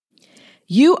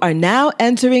You are now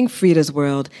entering Frida's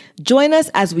World. Join us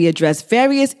as we address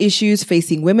various issues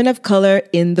facing women of color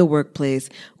in the workplace.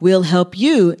 We'll help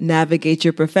you navigate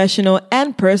your professional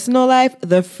and personal life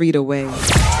the Frida way.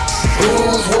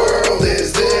 Whose world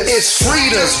is this? It's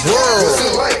Frida's world. What's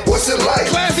it like? What's it like?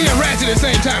 Classy and ratchet at the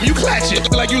same time. You clatch it.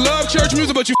 Like you love church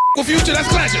music, but you with Future, that's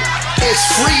clashing. It's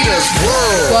Frida's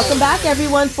world. Welcome back,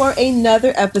 everyone, for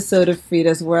another episode of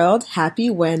Frida's World. Happy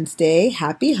Wednesday.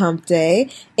 Happy Hump Day.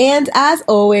 And as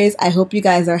always, I hope you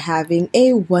guys are having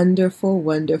a wonderful,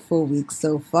 wonderful week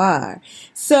so far.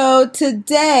 So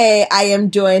today I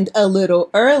am joined a little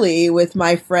early with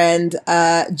my friend,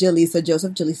 Jaleesa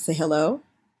Joseph. Jaleesa, say hello.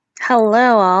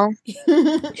 Hello, all.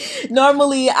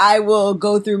 Normally, I will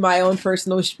go through my own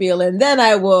personal spiel and then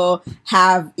I will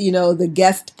have, the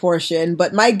guest portion.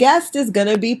 But my guest is going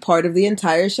to be part of the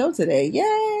entire show today.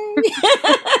 Yay!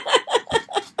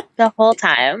 The whole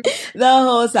time. The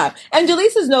whole time. And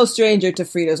Jaleesa's no stranger to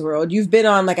Frida's World. You've been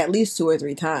on at least 2 or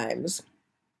 3 times.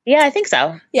 Yeah, I think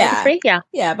so. Yeah. 3? Yeah.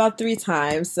 Yeah, about 3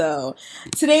 times. So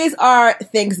today's our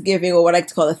Thanksgiving, or what I like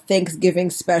to call a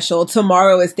Thanksgiving special.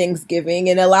 Tomorrow is Thanksgiving.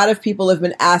 And a lot of people have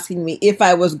been asking me if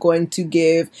I was going to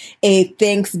give a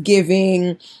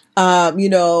Thanksgiving,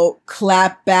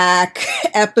 clap back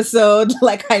episode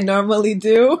like I normally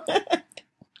do.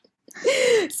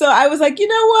 So I was like, you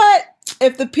know what?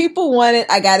 If the people want it,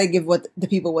 I got to give the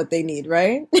people what they need,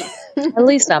 right? At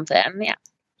least something.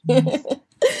 Yeah.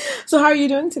 So how are you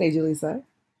doing today, Jaleesa?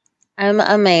 I'm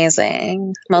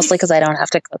amazing. Mostly because I don't have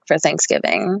to cook for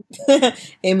Thanksgiving.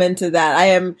 Amen to that. I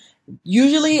am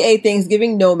usually a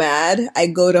Thanksgiving nomad. I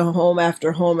go to home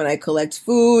after home and I collect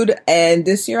food. And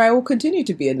this year I will continue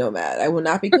to be a nomad. I will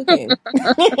not be cooking.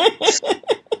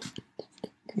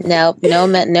 Nope, no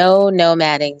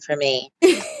nomading for me.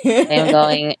 I am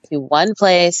going to one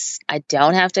place. I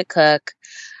don't have to cook.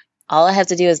 All I have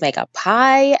to do is make a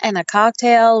pie and a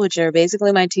cocktail, which are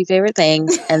basically my 2 favorite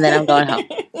things, and then I'm going home.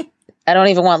 I don't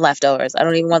even want leftovers. I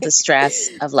don't even want the stress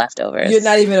of leftovers. You're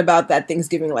not even about that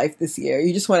Thanksgiving life this year.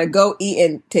 You just want to go eat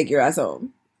and take your ass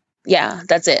home. Yeah,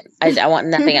 that's it. I want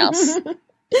nothing else.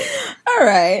 All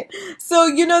right. So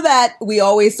you know that we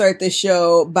always start the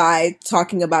show by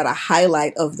talking about a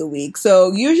highlight of the week.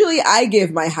 So usually I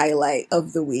give my highlight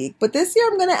of the week, but this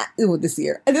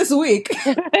week,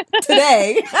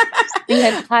 today.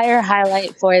 The entire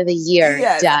highlight for the year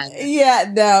done.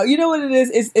 Yeah, no. You know what it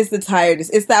is? It's the tiredness.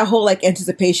 It's that whole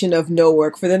anticipation of no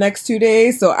work for the next 2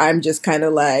 days. So I'm just kind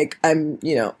of I'm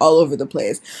all over the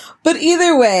place. But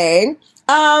either way,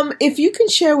 if you can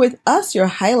share with us your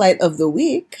highlight of the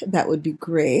week, that would be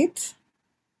great.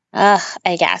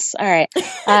 I guess. All right.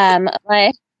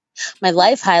 My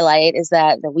life highlight is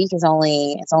that the week is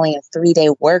only a 3-day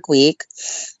work week.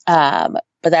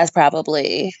 But that's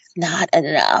probably not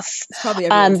enough. It's probably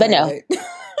but no, highlight.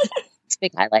 it's a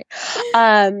big highlight.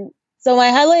 So my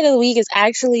highlight of the week is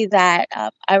actually that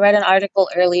I read an article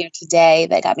earlier today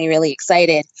that got me really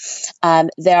excited.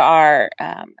 There are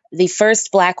the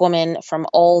first Black woman from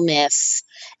Ole Miss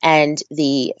and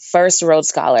the first Rhodes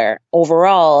Scholar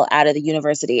overall out of the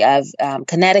University of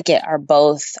Connecticut are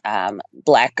both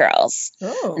Black girls.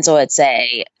 Oh. And so it's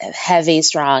a heavy,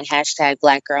 strong hashtag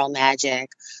Black Girl Magic,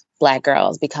 Black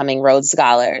girls becoming Rhodes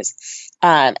Scholars.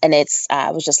 And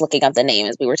I was just looking up the name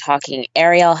as we were talking.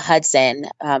 Ariel Hudson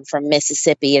from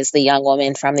Mississippi is the young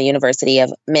woman from the University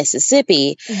of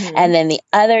Mississippi. Mm-hmm. And then the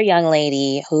other young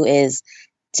lady who is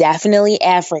definitely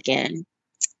African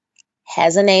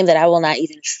has a name that I will not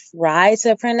even try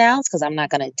to pronounce because I'm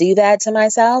not going to do that to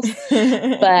myself.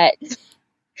 But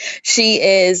she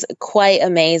is quite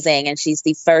amazing. And she's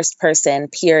the first person,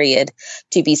 period,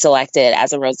 to be selected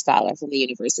as a Rhodes Scholar from the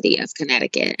University of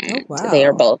Connecticut. And they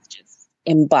are both just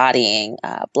embodying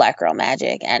Black girl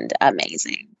magic and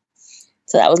amazing.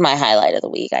 So that was my highlight of the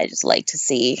week. I just like to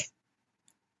see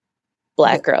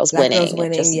Black girls winning.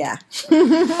 Yeah.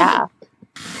 Yeah.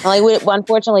 We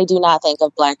unfortunately do not think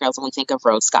of Black girls when we think of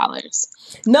Rhodes Scholars.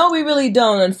 No, we really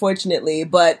don't, unfortunately.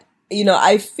 But,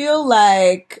 I feel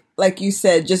like you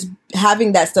said, just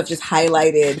having that stuff just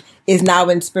highlighted is now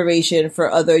inspiration for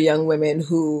other young women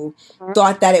who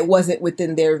thought that it wasn't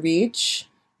within their reach.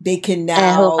 They can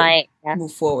now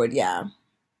move forward. Yeah.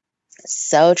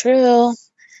 So true.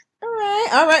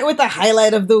 All right. With the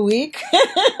highlight of the week.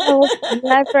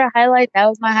 That for a highlight. That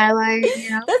was my highlight.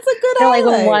 That's a good highlight.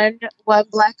 When one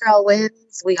Black girl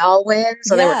wins, we all win.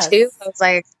 So there were 2. So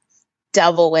it's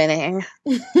double winning.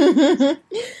 All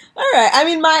right. I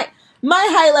mean, my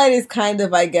highlight is kind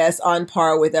of, I guess, on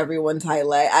par with everyone's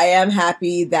highlight. I am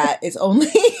happy that it's only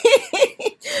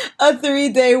a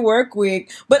 3-day work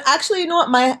week. But actually, you know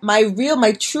what?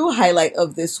 My true highlight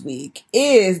of this week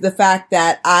is the fact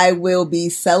that I will be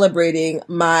celebrating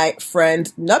my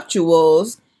friend's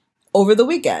nuptials over the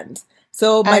weekend.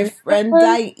 So my friend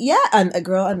and a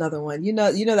girl, another one. You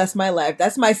know, that's my life.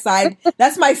 That's my side.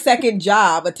 That's my second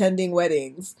job, attending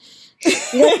weddings.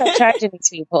 You're not charging these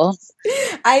people.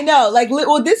 I know. Like,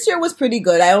 well, this year was pretty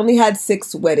good. I only had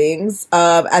 6 weddings,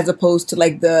 as opposed to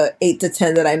like the 8 to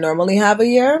 10 that I normally have a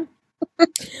year.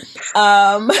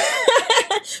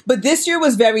 But this year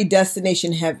was very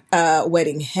destination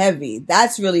wedding heavy.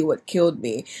 That's really what killed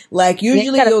me. Like,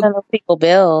 usually you'll send those people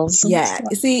bills. Yeah.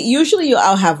 See, usually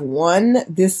I'll have one.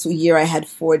 This year I had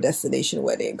 4 destination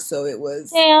weddings. So it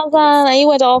was. Yeah, you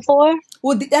went to all 4?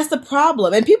 Well, that's the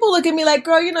problem. And people look at me like,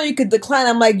 girl, you could decline.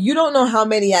 I'm like, you don't know how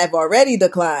many I've already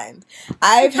declined.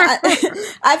 I've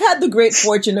had the great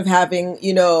fortune of having,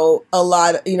 a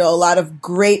lot of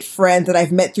great friends that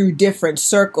I've met through different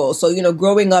circles. So,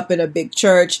 growing up in a big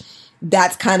church,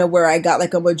 that's kind of where I got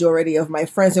like a majority of my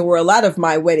friends and where a lot of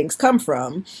my weddings come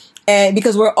from. And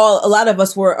because a lot of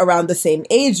us were around the same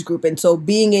age group. And so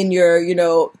being in your,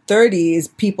 30s,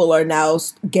 people are now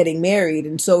getting married.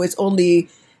 And so it's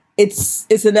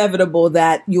inevitable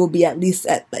that you'll be at least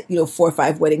at 4 or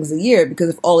 5 weddings a year because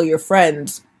of all of your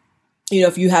friends,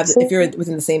 if you're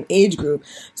within the same age group.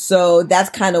 So that's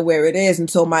kind of where it is. And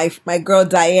so my girl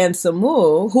Diane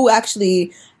Samu, who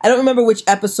actually, I don't remember which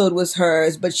episode was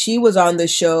hers, but she was on the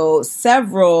show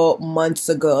several months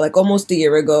ago, like almost a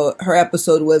year ago. Her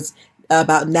episode was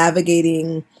about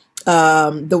navigating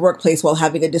the workplace while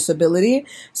having a disability.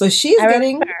 So she's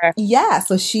getting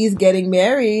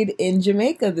married in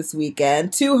Jamaica this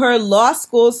weekend to her law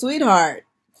school sweetheart.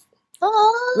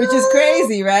 Oh. Which is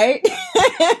crazy, right?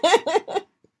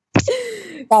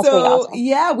 That's so awesome.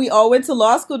 Yeah, we all went to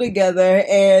law school together,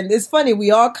 and it's funny,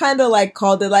 we all kind of like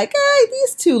called it like, hey,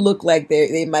 these two look like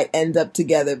they might end up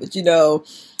together, but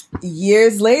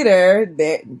years later,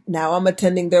 now I'm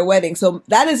attending their wedding. So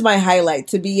that is my highlight,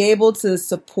 to be able to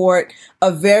support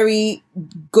a very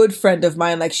good friend of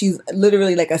mine. Like, she's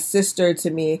literally like a sister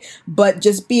to me, but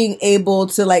just being able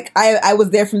to I was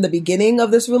there from the beginning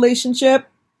of this relationship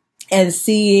and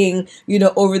seeing,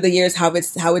 over the years how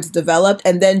it's developed,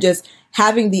 and then just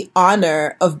having the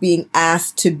honor of being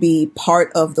asked to be part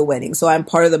of the wedding. So I'm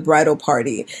part of the bridal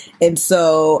party. And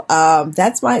so, I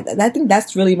think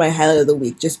that's really my highlight of the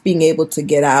week, just being able to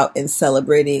get out and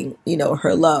celebrating,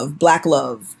 her love, Black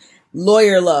love,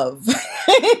 lawyer love.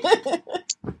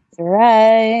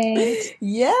 Right.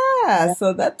 Yeah.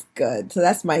 So that's good. So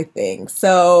that's my thing.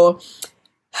 So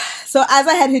as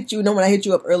I had hit you, when I hit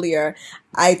you up earlier,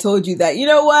 I told you that,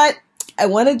 what? I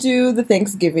want to do the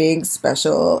Thanksgiving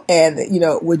special, and,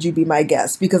 would you be my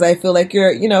guest? Because I feel like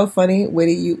you're, funny,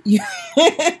 witty. You you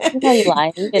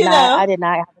lying. I did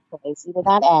not have a choice. You did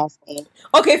not ask me.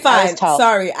 Okay, fine.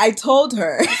 Sorry. I told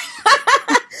her.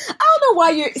 I don't know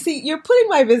why you're putting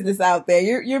my business out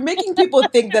there. You're making people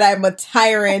think that I'm a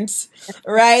tyrant,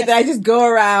 right? That I just go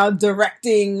around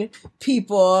directing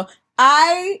people.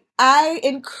 I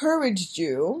encouraged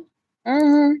you.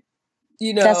 Mm-hmm.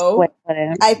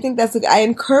 I think I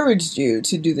encouraged you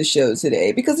to do the show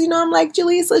today because, I'm like,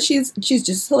 Jaleesa, she's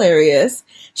just hilarious.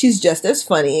 She's just as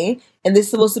funny. And this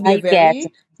is supposed to be a very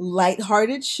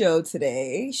lighthearted show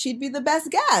today. She'd be the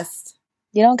best guest.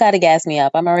 You don't got to gas me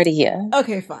up. I'm already here.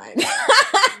 Okay, fine.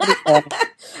 All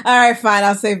right, fine.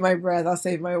 I'll save my breath. I'll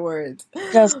save my words.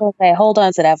 Just going to say, hold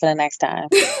on to that for the next time.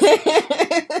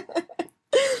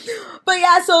 But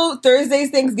yeah, so Thursday's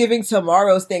Thanksgiving,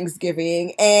 tomorrow's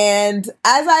Thanksgiving. And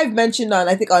as I've mentioned on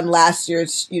last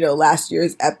year's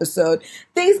episode,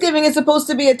 Thanksgiving is supposed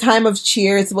to be a time of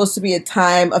cheer. It's supposed to be a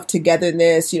time of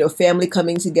togetherness, family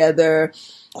coming together,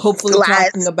 hopefully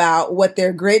talking about what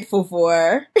they're grateful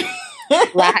for.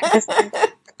 It's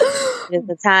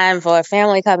a time for a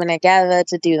family coming together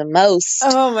to do the most.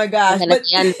 Oh my gosh. And at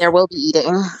the end, there will be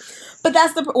eating. But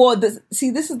that's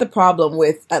this is the problem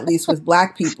with, at least with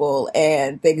Black people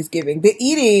and Thanksgiving. The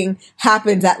eating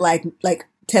happens at like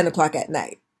 10 o'clock at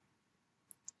night.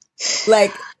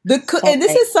 Like and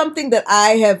this is something that I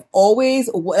have always,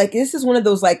 this is one of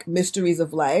those mysteries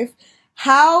of life.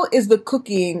 How is the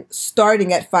cooking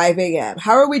starting at 5 a.m.?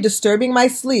 How are we disturbing my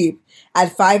sleep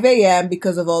at 5 a.m.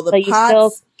 because of all the pots? You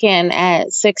still can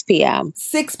at 6 p.m.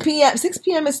 6 p.m. 6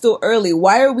 p.m. is still early.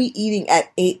 Why are we eating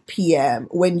at 8 p.m.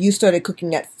 when you started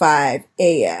cooking at 5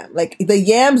 a.m.? The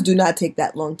yams do not take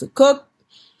that long to cook.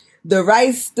 The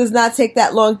rice does not take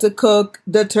that long to cook.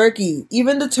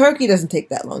 Even the turkey doesn't take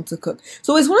that long to cook.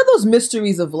 So it's one of those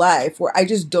mysteries of life where I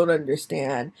just don't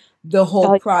understand the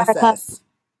whole process.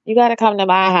 You got to come to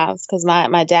my house because my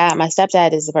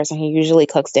stepdad is the person who usually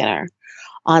cooks dinner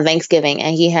on Thanksgiving,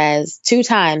 and he has 2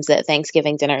 times that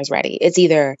Thanksgiving dinner is ready. It's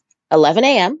either 11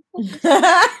 a.m.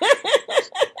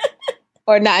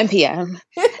 or 9 p.m.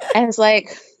 And it's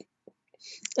like,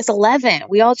 it's 11.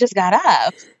 We all just got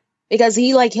up because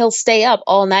he'll stay up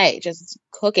all night just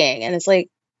cooking. And it's like,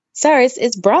 sir,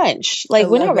 it's brunch. Like,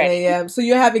 we're not ready. 11 a.m. So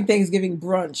you're having Thanksgiving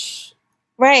brunch.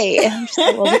 Right. I'm just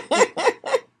like, well,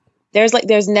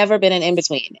 there's never been an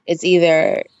in-between. It's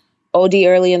either OD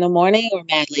early in the morning or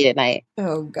mad late at night.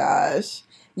 Oh gosh.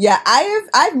 Yeah,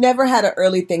 I've never had an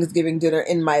early Thanksgiving dinner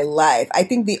in my life. I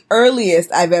think the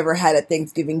earliest I've ever had a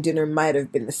Thanksgiving dinner might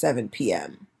have been the 7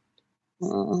 p.m.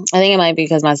 I think it might be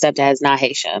because my stepdad is not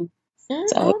Haitian.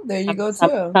 So there you go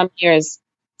too.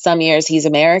 Some years he's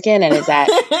American and is at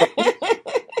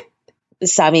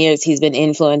some years he's been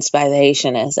influenced by the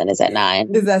Haitianness and is at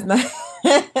 9. Is that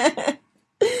 9?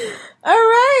 All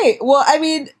right. Well, I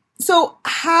mean, so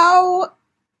how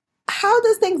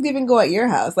does Thanksgiving go at your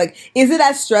house? Like, is it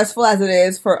as stressful as it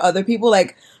is for other people?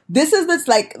 Like, this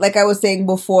like I was saying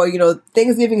before,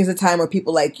 Thanksgiving is a time where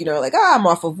people I'm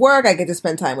off of work. I get to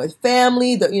spend time with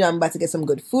family. I'm about to get some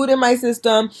good food in my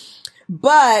system.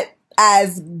 But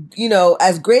as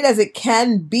great as it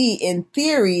can be in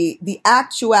theory, the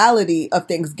actuality of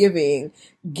Thanksgiving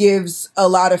gives a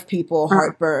lot of people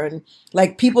heartburn.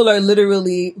 Like, people are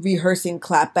literally rehearsing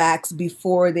clapbacks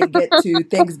before they get to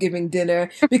Thanksgiving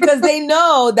dinner because they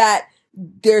know that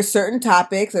there's certain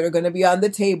topics that are going to be on the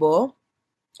table.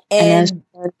 And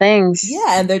things.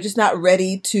 Yeah, and they're just not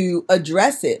ready to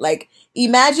address it. Like,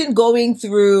 imagine going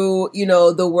through,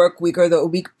 the work week or the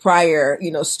week prior,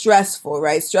 stressful,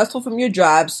 right? Stressful from your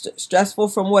job, stressful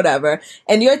from whatever.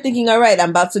 And you're thinking, all right, I'm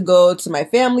about to go to my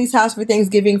family's house for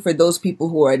Thanksgiving for those people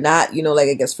who are not,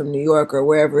 I guess from New York or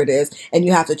wherever it is. And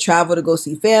you have to travel to go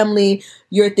see family.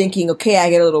 You're thinking, okay, I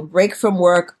get a little break from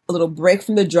work, a little break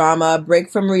from the drama, break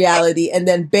from reality. And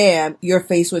then bam, you're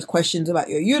faced with questions about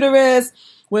your uterus.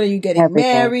 When are you getting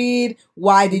married?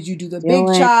 Why did you do the big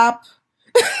chop?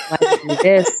 Why did you do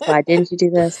this? Why didn't you do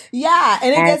this? Yeah,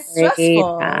 and it gets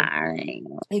stressful.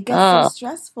 It gets so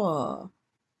stressful.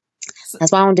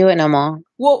 That's why I don't do it no more.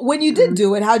 Well, when you did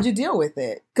do it, how'd you deal with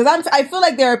it? Because I feel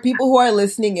like there are people who are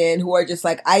listening in who are just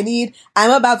like,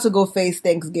 I'm about to go face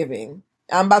Thanksgiving.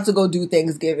 I'm about to go do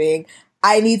Thanksgiving.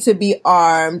 I need to be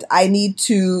armed. I need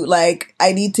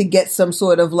to get some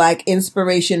sort of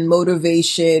inspiration,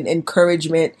 motivation,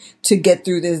 encouragement to get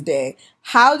through this day.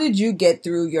 How did you get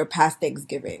through your past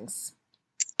Thanksgivings?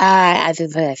 I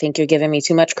think you're giving me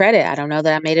too much credit. I don't know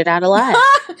that I made it out alive.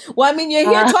 Well, I mean, you're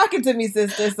here talking to me,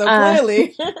 sister, so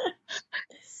clearly.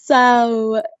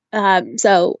 So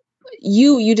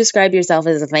you describe yourself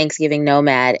as a Thanksgiving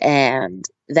nomad, and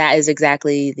that is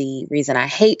exactly the reason I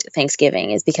hate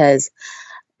Thanksgiving, is because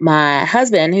my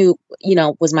husband, who,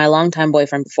 was my longtime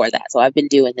boyfriend before that, so I've been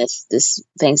doing this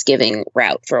Thanksgiving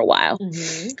route for a while.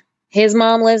 Mm-hmm. His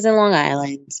mom lives in Long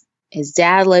Island. His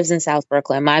dad lives in South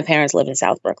Brooklyn. My parents live in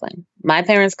South Brooklyn. My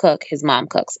parents cook. His mom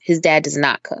cooks. His dad does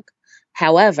not cook.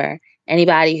 However,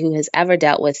 anybody who has ever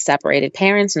dealt with separated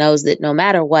parents knows that no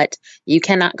matter what, you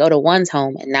cannot go to one's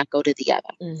home and not go to the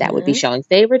other. Mm-hmm. That would be showing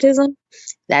favoritism.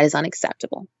 That is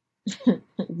unacceptable.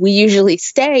 We usually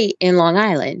stay in Long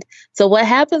Island. So what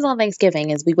happens on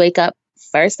Thanksgiving is we wake up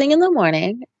first thing in the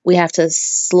morning. We have to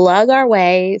slug our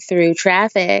way through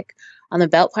traffic on the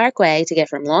Belt Parkway to get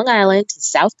from Long Island to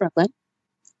South Brooklyn.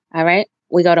 All right.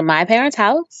 We go to my parents'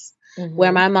 house, mm-hmm.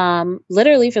 where my mom,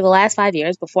 literally for the last 5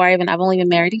 years, I've only been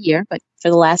married a year, but for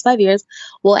the last 5 years,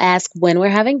 will ask when we're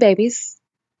having babies,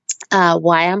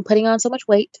 why I'm putting on so much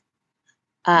weight,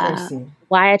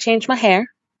 why I changed my hair,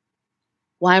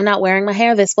 why I'm not wearing my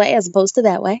hair this way as opposed to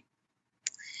that way.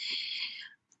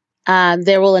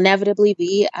 There will inevitably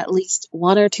be at least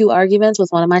 1 or 2 arguments with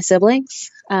one of my siblings.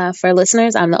 For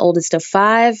listeners, I'm the oldest of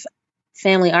 5.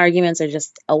 Family arguments are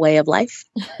just a way of life.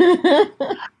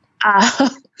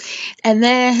 And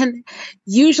then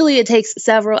usually it takes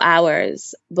several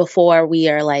hours before we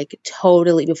are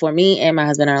before me and my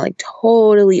husband are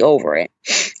totally over it.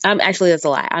 Actually, that's a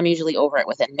lie. I'm usually over it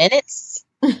within minutes.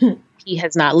 He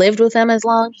has not lived with them as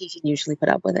long. He can usually put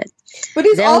up with it. But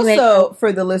he's also,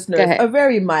 for the listeners, a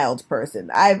very mild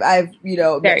person. I've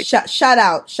shout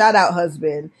out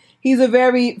husband. He's a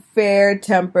very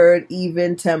fair-tempered,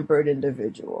 even-tempered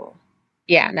individual.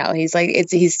 Yeah, no, he's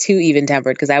too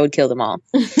even-tempered because I would kill them all.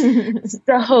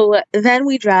 So then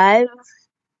we drive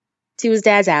to his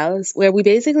dad's house where we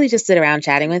basically just sit around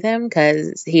chatting with him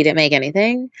because he didn't make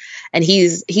anything. And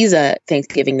he's a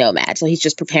Thanksgiving nomad, so he's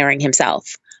just preparing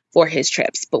himself for his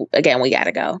trips. But again, we got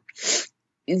to go.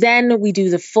 then we do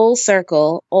the full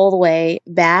circle all the way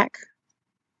back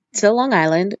to Long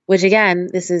Island, which again,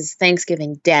 this is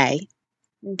Thanksgiving Day.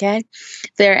 Okay.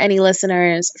 If there are any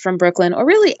listeners from Brooklyn or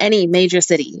really any major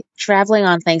city, traveling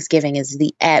on Thanksgiving is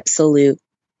the absolute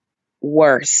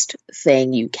worst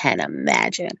thing you can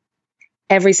imagine.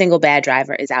 Every single bad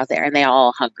driver is out there and they are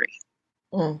all hungry.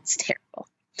 It's terrible.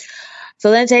 So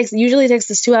then usually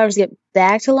takes us 2 hours to get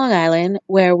back to Long Island,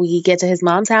 where we get to his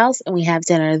mom's house and we have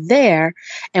dinner there.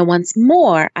 And once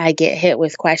more, I get hit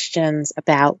with questions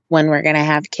about when we're going to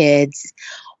have kids,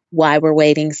 why we're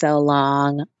waiting so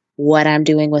long, what I'm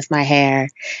doing with my hair.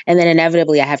 And then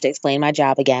inevitably I have to explain my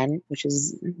job again, which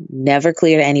is never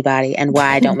clear to anybody, and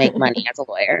why I don't make money as a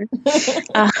lawyer.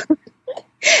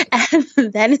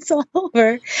 And then it's all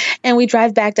over and we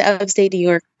drive back to upstate New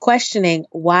York questioning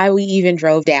why we even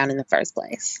drove down in the first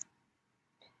place.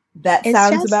 That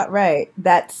sounds about right.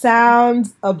 That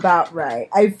sounds about right.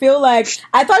 I feel like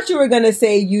I thought you were going to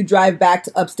say you drive back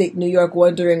to upstate New York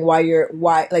wondering why your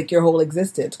whole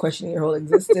existence, questioning your whole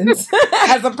existence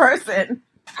as a person.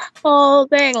 Whole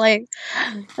thing, like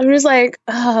I'm just like,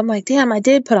 I'm like, damn, I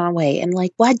did put on weight, and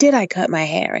like, why did I cut my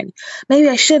hair, and maybe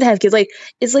I should have kids. Like,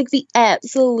 it's like the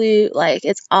absolute, like,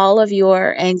 it's all of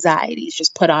your anxieties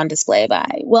just put on display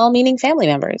by well-meaning family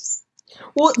members.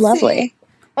 Well, it's lovely. See,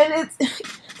 and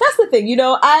that's the thing,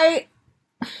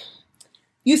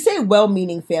 you say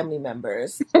well-meaning family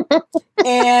members,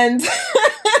 and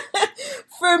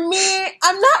for me,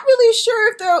 I'm not really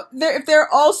sure if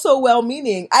they're also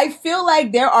well-meaning. I feel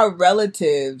like there are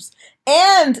relatives,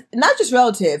 and not just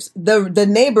relatives, the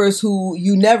neighbors who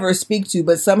you never speak to,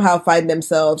 but somehow find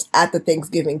themselves at the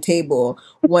Thanksgiving table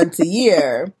once a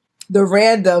year. The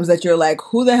randoms that you're like,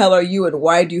 who the hell are you, and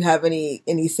why do you have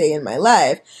any say in my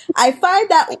life? I find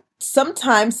that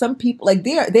sometimes some people, like,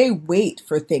 they wait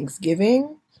for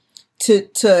Thanksgiving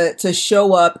to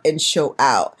show up and show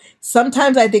out.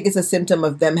 Sometimes I think it's a symptom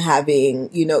of them having,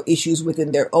 issues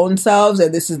within their own selves,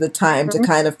 and this is the time to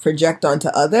kind of project onto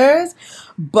others.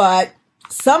 But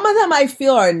some of them I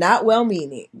feel are not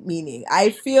well-meaning. I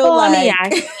feel I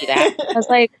can see that. It's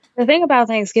like, the thing about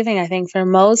Thanksgiving, I think for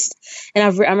most, and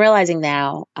I'm realizing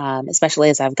now, especially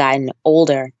as I've gotten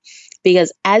older,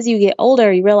 because as you get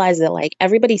older, you realize that like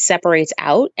everybody separates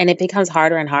out and it becomes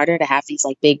harder and harder to have these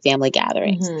like big family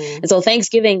gatherings. And so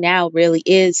Thanksgiving now really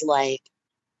is like,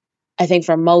 I think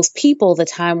for most people, the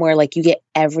time where like you get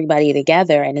everybody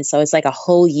together. And so it's like a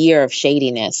whole year of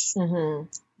shadiness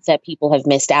that people have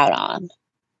missed out on,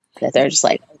 that they're just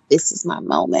like, this is my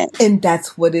moment. And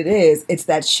that's what it is. It's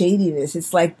that shadiness.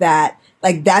 It's like that.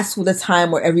 Like, that's the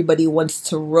time where everybody wants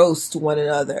to roast one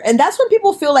another. And that's when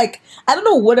people feel like, I don't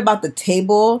know what about the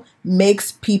table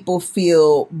makes people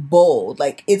feel bold.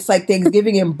 Like, it's like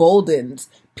Thanksgiving emboldens,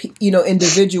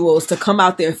 individuals to come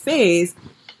out their face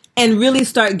and really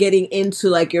start getting into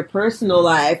like your personal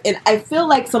life. And I feel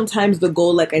like sometimes the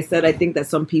goal, like I said, I think that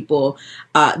some people,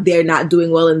 they're not doing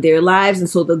well in their lives. And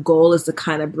so the goal is to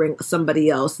kind of bring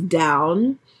somebody else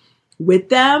down with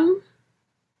them.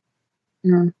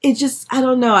 It just, I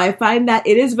don't know. I find that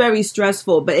it is very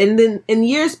stressful. But in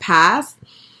years past,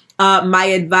 my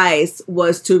advice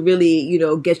was to really,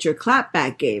 get your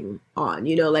clapback game on.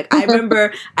 Like I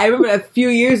remember a few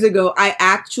years ago, I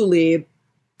actually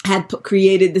had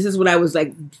created, this is when I was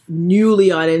like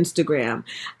newly on Instagram.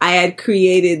 I had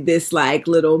created this like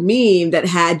little meme that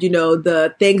had,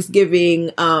 the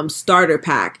Thanksgiving starter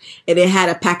pack, and it had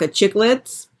a pack of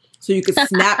chiclets. So you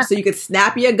could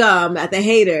snap your gum at the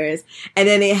haters, and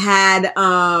then it had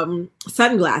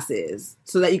sunglasses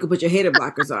so that you could put your hater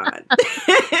blockers on.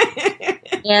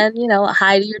 And,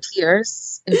 hide your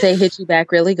tears if they hit you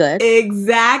back really good.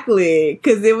 Exactly.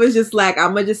 Because it was just like,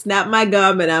 I'm going to just snap my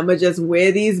gum and I'm going to just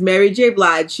wear these Mary J.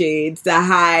 Blige shades to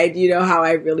hide, how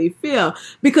I really feel.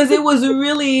 Because it was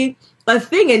really a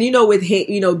thing. And, with,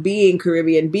 being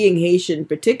Caribbean, being Haitian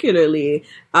particularly,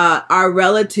 our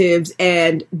relatives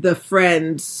and the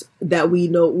friends that we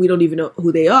know, we don't even know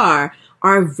who they are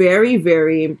very,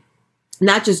 very,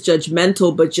 not just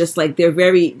judgmental, but just like their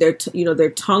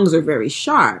tongues are very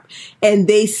sharp, and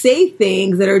they say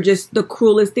things that are just the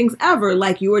cruelest things ever.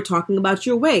 Like you were talking about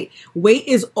your weight. Weight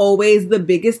is always the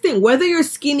biggest thing. Whether you're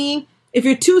skinny, if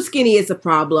you're too skinny, it's a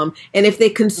problem. And if they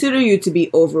consider you to be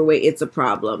overweight, it's a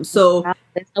problem. So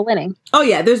there's no winning. Oh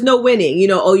yeah, there's no winning. You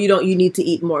need to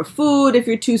eat more food if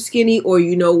you're too skinny, or are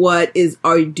you not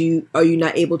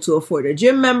able to afford a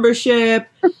gym membership?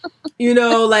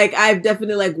 Like I've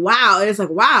definitely like, wow. And it's like,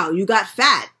 wow, you got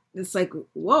fat. It's like,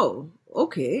 whoa,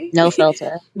 okay. No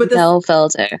filter. But no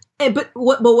filter. But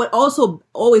what also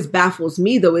always baffles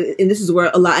me though, and this is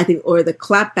where a lot, I think, or the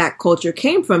clapback culture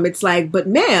came from. It's like, but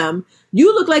ma'am,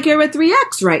 you look like you're a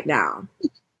 3X right now.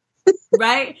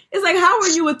 Right? It's like, how are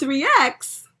you a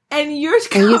 3X? And you're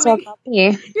talking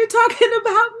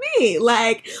about me.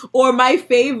 Like, or my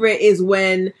favorite is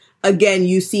when, again,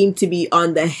 you seem to be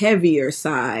on the heavier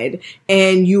side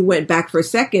and you went back for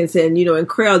seconds and, you know, in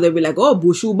Creole, they'll be like, oh,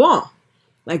 bouchou bon.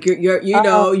 Like you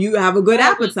know, you have a good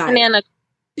appetite.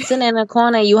 Sitting in the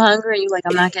corner, you hungry, you like,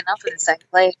 I'm not getting up for the second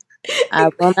plate. I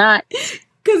will not.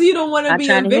 Because you don't want to be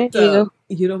a victim.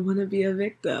 You don't want to be a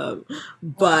victim.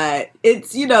 But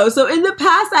it's, you know, so in the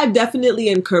past, I've definitely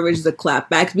encouraged the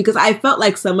clapbacks because I felt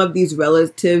like some of these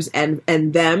relatives and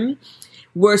them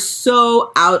were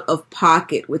so out of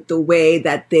pocket with the way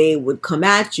that they would come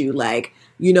at you. Like,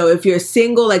 you know, if you're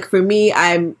single, like for me,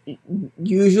 I'm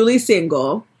usually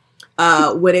single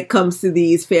when it comes to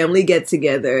these family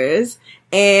get-togethers.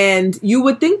 And you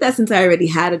would think that since I already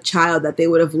had a child that they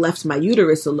would have left my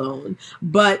uterus alone.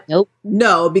 But nope.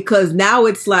 No, because now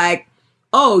it's like,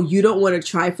 oh, you don't want to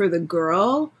try for the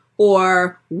girl?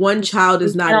 Or one child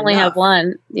is not enough. You only have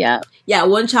one. Yeah. Yeah,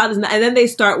 one child is not. And then they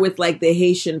start with like the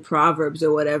Haitian proverbs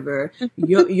or whatever.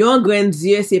 Yon grand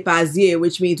yeux c'est pas yeux,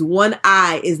 which means one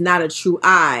eye is not a true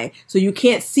eye. So you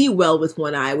can't see well with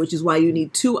one eye, which is why you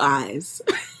need two eyes.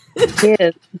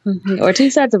 Yeah. Or two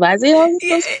sets of eyes. Yeah, and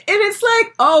it's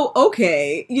like, oh,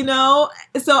 okay, you know.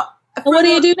 So what do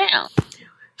you do now?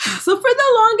 So for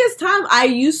the longest time, I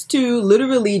used to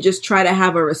literally just try to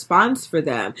have a response for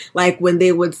them. Like when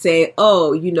they would say,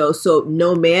 oh, you know, so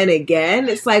no man again.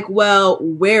 It's like, well,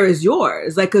 where is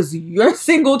yours? Like, because you're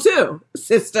single too,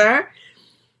 sister.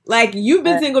 Like, you've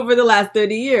been single for the last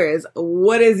 30 years.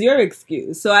 What is your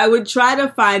excuse? So I would try to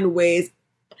find ways.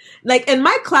 Like, and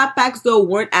my clapbacks, though,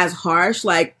 weren't as harsh,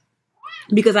 like,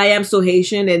 because I am so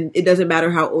Haitian and it doesn't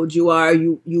matter how old you are,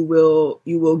 you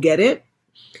will get it.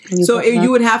 So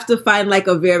you would have to find, like,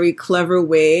 a very clever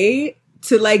way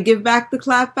to, like, give back the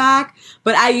clapback.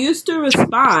 But I used to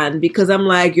respond because I'm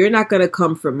like, you're not going to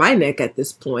come for my neck at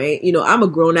this point. You know, I'm a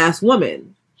grown-ass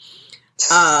woman.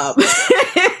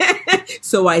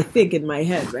 So I think in my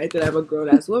head, right, that I'm a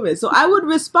grown-ass woman. So I would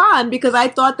respond because I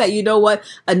thought that, you know what,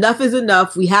 enough is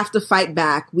enough. We have to fight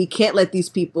back. We can't let these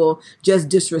people just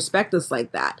disrespect us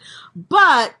like that.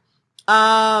 But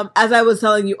as I was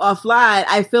telling you offline,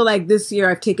 I feel like this year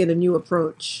I've taken a new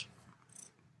approach.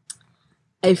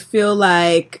 I feel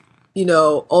like, you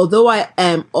know, although I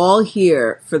am all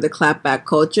here for the clapback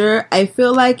culture, I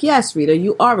feel like, yes, Rita,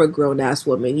 you are a grown-ass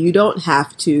woman. You don't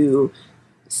have to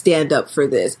stand up for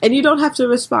this, and you don't have to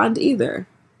respond either.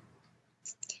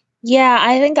 Yeah,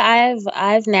 I think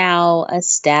I've now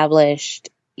established,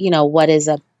 you know, what is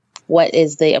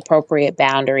the appropriate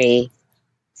boundary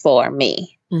for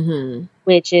me,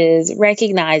 which is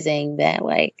recognizing that,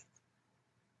 like,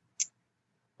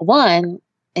 one,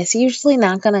 it's usually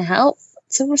not going to help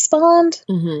to respond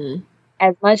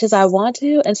as much as I want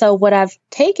to, and so what I've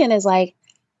taken is like,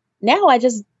 now I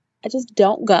just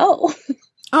don't go.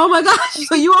 Oh my gosh,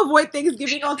 so you avoid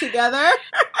Thanksgiving altogether?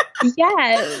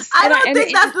 Yes. I don't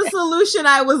think that's the solution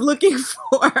I was looking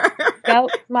for.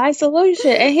 That's my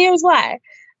solution. And here's why.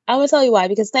 I'm going to tell you why.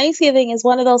 Because Thanksgiving is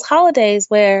one of those holidays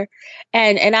where,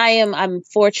 and I'm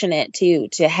fortunate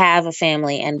to have a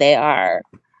family and they are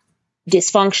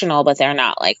dysfunctional, but they're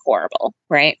not like horrible,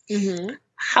 right? Mm-hmm.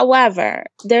 However,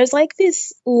 there's like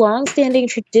this longstanding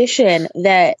tradition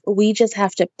that we just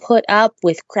have to put up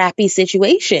with crappy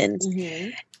situations. Mm-hmm.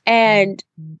 And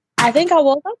I think I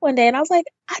woke up one day and I was like,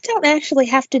 I don't actually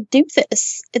have to do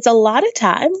this. It's a lot of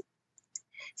time.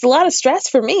 It's a lot of stress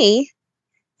for me.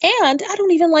 And I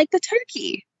don't even like the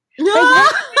turkey.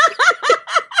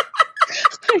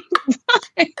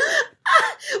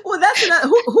 Well, that's not,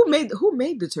 who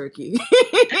made the turkey?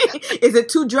 Is it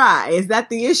too dry? Is that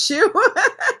the issue?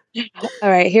 All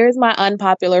right, here's my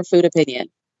unpopular food opinion.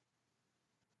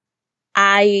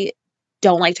 I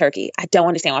don't like turkey. I don't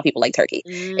understand why people like turkey.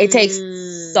 It takes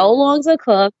so long to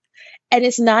cook, and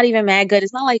it's not even mad good.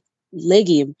 It's not like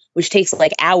legume, which takes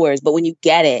like hours, but when you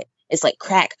get it, it's like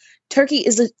crack. Turkey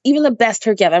is even the best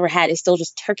turkey I've ever had is still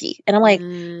just turkey. And I'm like,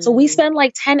 so we spend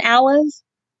like 10 hours,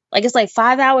 like it's like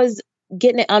 5 hours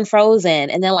getting it unfrozen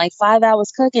and then like 5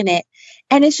 hours cooking it.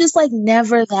 And it's just like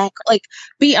never that, like,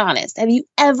 be honest. Have you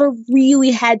ever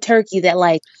really had turkey that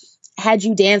like had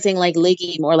you dancing like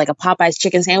legume or like a Popeye's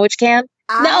chicken sandwich can?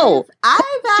 No.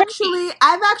 I've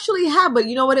actually had, but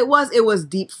you know what it was? It was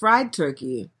deep fried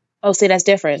turkey. Oh, see, that's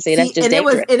different. See, that's just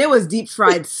dangerous. It was deep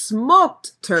fried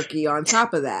smoked turkey on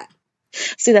top of that.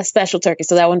 See, that's special turkey,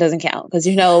 so that one doesn't count because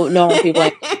you know normal people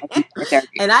like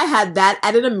And I had that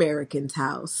at an American's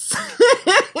house.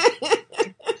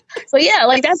 So yeah,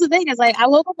 like that's the thing. Is like I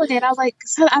woke up one day and I was like,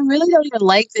 son, I really don't even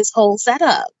like this whole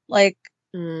setup. Like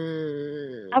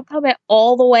I'm coming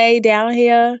all the way down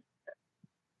here.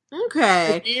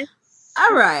 Okay.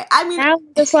 All right. I mean, I'm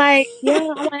just like, yeah, I'm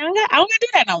like, I'm not gonna do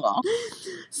that no more. Okay?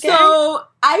 So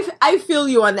I feel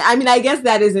you on that. I mean, I guess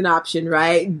that is an option,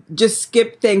 right? Just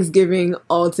skip Thanksgiving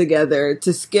altogether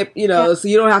to skip, so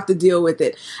you don't have to deal with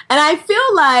it. And I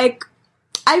feel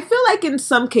like in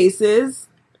some cases,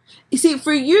 you see,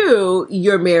 for you,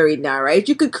 you're married now, right?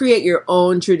 You could create your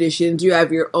own traditions. You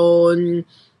have your own,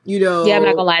 Yeah, I'm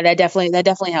not gonna lie. That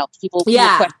definitely helps people.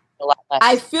 Question a lot less.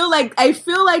 I feel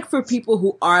like for people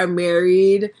who are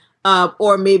married,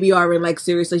 or maybe are in like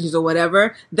serious relationships or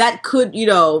whatever, that could,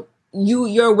 you're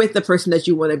with the person that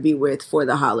you want to be with for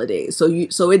the holidays. So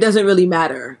it doesn't really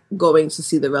matter going to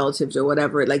see the relatives or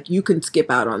whatever. Like you can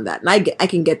skip out on that, and I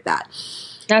can get that.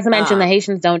 Not to mention the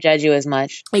Haitians don't judge you as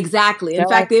much. Exactly. In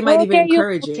fact, they might even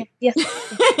encourage you. Yes.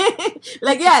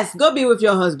 Like, yes, go be with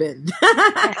your husband.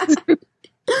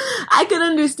 I can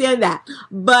understand that.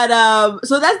 But,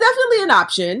 so that's definitely an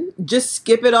option. Just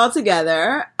skip it all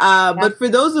together. But for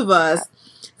those of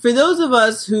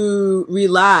us who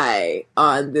rely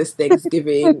on this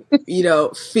Thanksgiving,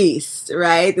 feast,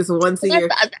 right? This once a year.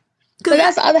 But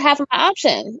that's the other half of my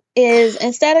option is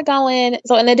instead of going,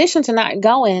 so in addition to not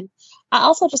going, I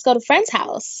also just go to friend's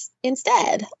house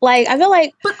instead. Like, I feel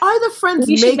like... But are the friends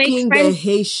making the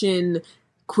Haitian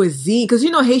cuisine? Because,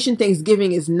 Haitian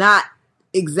Thanksgiving is not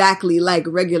exactly like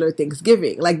regular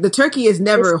Thanksgiving. Like, the turkey is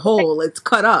never whole. It's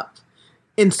cut up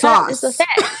in sauce. It's a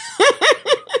fact.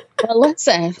 But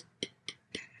listen,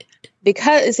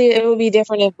 because, it would be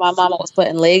different if my mama was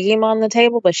putting legume on the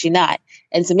table, but she not.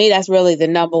 And to me, that's really the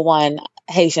number one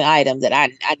Haitian item that I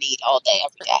need all day,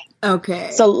 every day.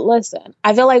 Okay. So listen,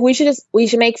 I feel like we should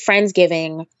make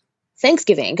Friendsgiving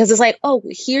Thanksgiving, because it's like, oh,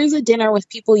 here's a dinner with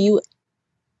people you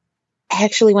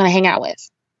actually want to hang out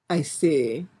with. I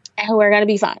see. And who are going to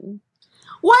be fun.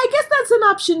 Well, I guess that's an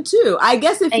option too. I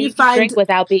guess if you find drink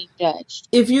without being judged.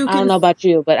 If you can, I don't know about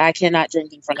you, but I cannot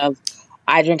drink in front of.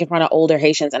 I drink in front of older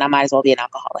Haitians, and I might as well be an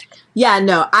alcoholic. Yeah,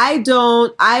 no, I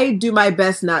don't. I do my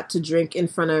best not to drink in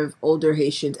front of older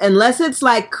Haitians, unless it's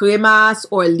like cremas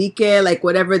or like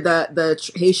whatever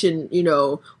the Haitian,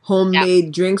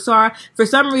 homemade drinks are. For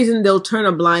some reason, they'll turn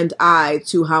a blind eye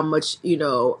to how much,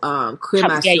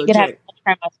 cremas you'll drink.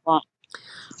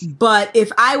 But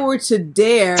if I were to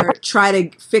dare try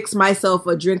to fix myself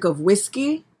a drink of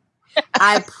whiskey,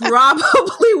 I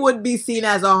probably would be seen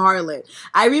as a harlot.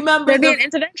 I remember there'd be an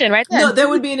intervention right there. No, there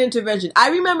would be an intervention. I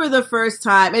remember the first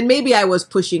time, and maybe I was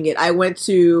pushing it. I went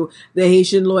to the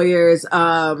Haitian lawyers,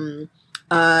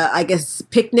 I guess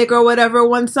picnic or whatever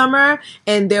one summer,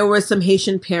 and there were some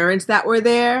Haitian parents that were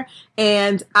there,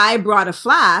 and I brought a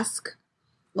flask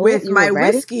with my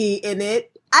whiskey in it.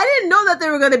 I didn't know that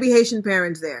there were going to be Haitian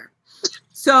parents there.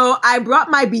 So I brought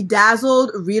my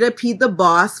bedazzled Rita P. the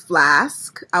Boss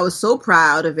flask. I was so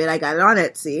proud of it. I got it on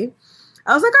Etsy.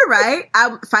 I was like, all right,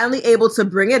 I'm finally able to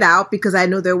bring it out because I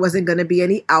know there wasn't going to be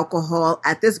any alcohol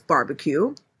at this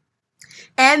barbecue.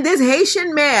 And this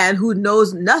Haitian man who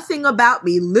knows nothing about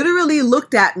me literally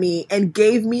looked at me and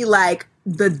gave me like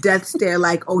the death stare,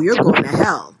 like, oh, you're going to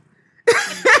hell.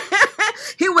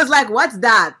 He was like, what's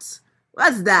that?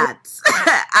 What's that?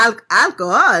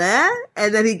 Alcohol, eh?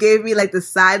 And then he gave me like the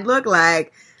side look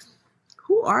like,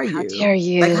 who are you? How dare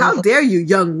you? Like, how dare you,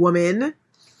 young woman?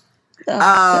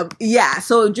 Yeah,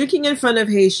 so drinking in front of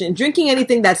Haitian, drinking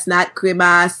anything that's not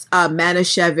cremas,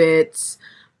 Manischewitz,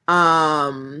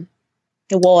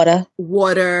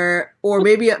 water, or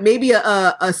maybe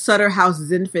a Sutter House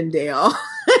Zinfandel.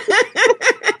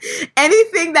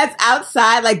 Anything that's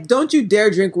outside, like, don't you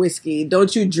dare drink whiskey.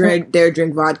 Don't you dare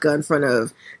drink vodka in front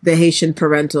of the Haitian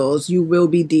parentals. You will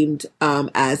be deemed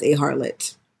as a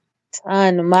harlot.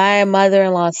 My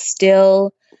mother-in-law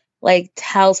still like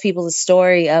tells people the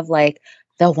story of like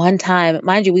the one time,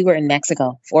 mind you, we were in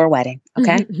Mexico for a wedding.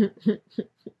 Okay.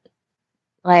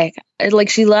 like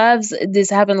she loves,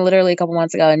 this happened literally a couple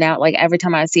months ago. And now like every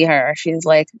time I see her, she's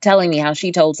like telling me how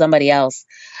she told somebody else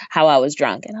how I was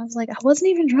drunk. And I was like, I wasn't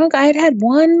even drunk. I had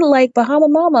one like Bahama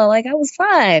Mama. Like I was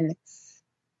fine.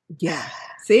 Yeah.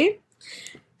 See?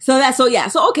 So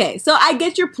okay. So I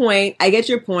get your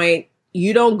point.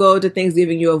 You don't go to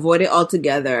Thanksgiving, you avoid it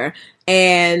altogether.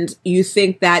 And you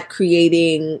think that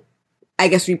creating, I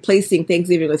guess, replacing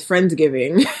Thanksgiving with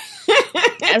Friendsgiving.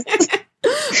 Yes.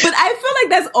 But I feel like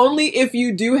that's only if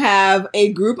you do have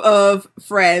a group of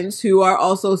friends who are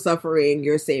also suffering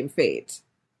your same fate.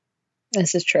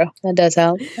 This is true. That does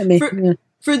help. I mean,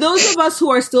 For those of us who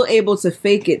are still able to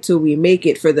fake it till we make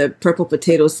it for the purple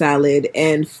potato salad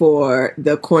and for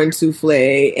the corn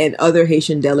souffle and other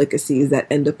Haitian delicacies that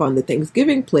end up on the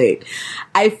Thanksgiving plate,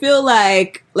 I feel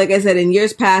like I said, in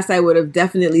years past, I would have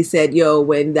definitely said, yo,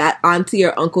 when that auntie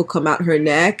or uncle come out her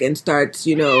neck and starts,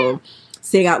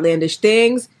 saying outlandish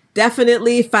things,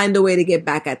 definitely find a way to get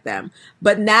back at them.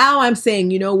 But now I'm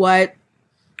saying, you know what?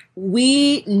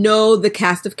 We know the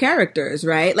cast of characters,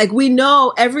 right? Like, we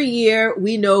know every year,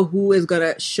 we know who is going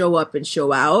to show up and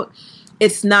show out.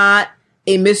 It's not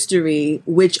a mystery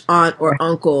which aunt or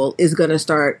uncle is going to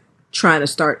start trying to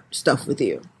start stuff with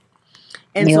you.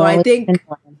 And so I think,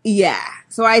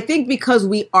 so I think because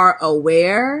we are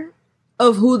aware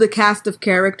of who the cast of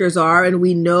characters are and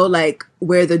we know like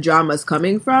where the drama is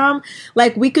coming from,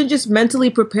 like we can just mentally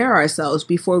prepare ourselves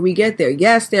before we get there.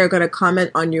 Yes, they're going to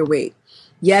comment on your weight.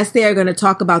 Yes, they are going to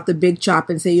talk about the big chop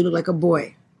and say you look like a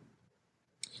boy.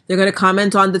 They're going to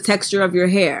comment on the texture of your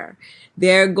hair.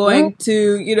 They're going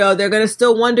to, they're going to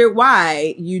still wonder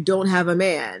why you don't have a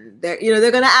man. They're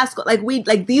going to ask,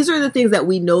 these are the things that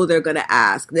we know they're going to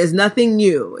ask. There's nothing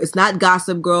new. It's not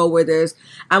Gossip Girl where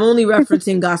I'm only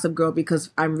referencing Gossip Girl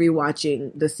because I'm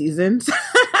rewatching the seasons.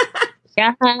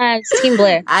 Yes, Team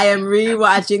Blair. I am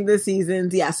rewatching the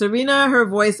seasons. Yeah, Serena, her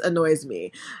voice annoys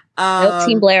me.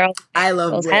 Team Blair. I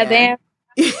love those Blair. Headbands.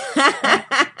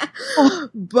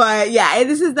 But yeah, and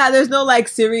this is not, there's no like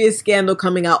serious scandal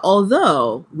coming out.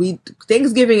 Although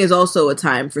Thanksgiving is also a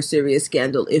time for serious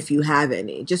scandal if you have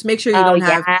any. Just make sure you don't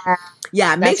have.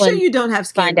 Yeah, make sure you don't have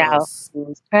scandals. Find out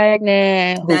who's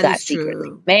pregnant, who got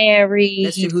secretly married,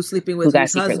 that's true, who's sleeping with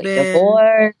whose husband,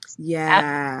 divorced.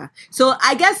 Yeah. Yep. So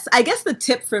I guess the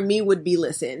tip for me would be,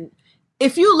 listen,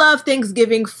 if you love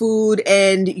Thanksgiving food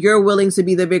and you're willing to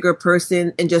be the bigger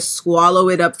person and just swallow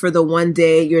it up for the one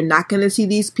day, you're not going to see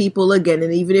these people again.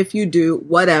 And even if you do,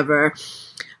 whatever.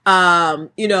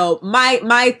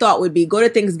 My thought would be go to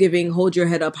Thanksgiving, hold your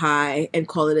head up high and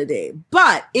call it a day.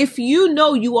 But if you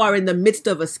know you are in the midst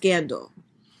of a scandal,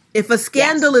 if a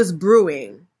scandal is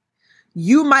brewing,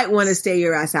 you might want to stay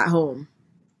your ass at home.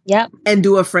 Yep. And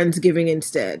do a Friendsgiving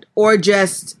instead. Or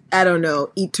just, I don't know,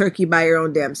 eat turkey by your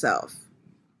own damn self.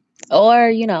 Or,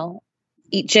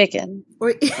 eat chicken.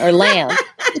 Or lamb.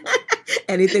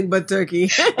 Anything but turkey.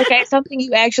 Okay, something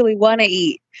you actually want to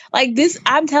eat. Like this,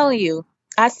 I'm telling you,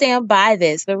 I stand by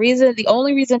this. The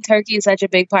only reason turkey is such a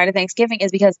big part of Thanksgiving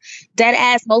is because dead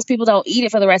ass most people don't eat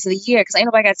it for the rest of the year because ain't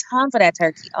nobody got time for that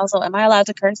turkey. Also, am I allowed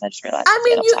to curse? I just realized. I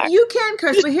mean, you can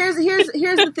curse, but here's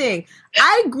the thing.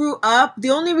 I grew up. The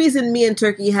only reason me and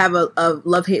turkey have a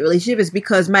love-hate relationship is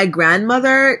because my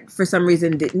grandmother, for some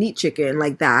reason, didn't eat chicken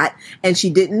like that, and she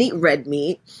didn't eat red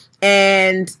meat.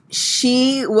 And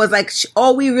she was like,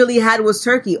 all we really had was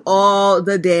turkey all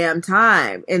the damn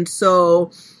time, and so.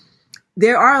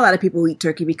 There are a lot of people who eat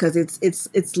turkey because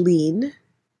it's lean.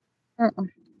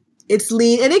 It's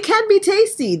lean and it can be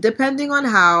tasty depending on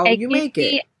how you make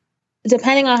it.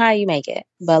 Depending on how you make it,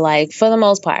 but like for the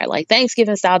most part, like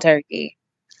Thanksgiving style turkey,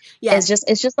 it's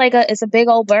just like it's a big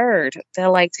old bird that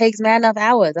like takes mad enough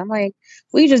hours. I'm like,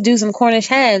 we just do some Cornish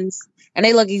hens and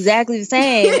they look exactly the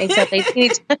same except they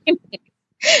teeny tiny.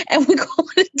 And we call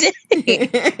it a day.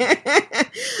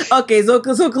 Okay, so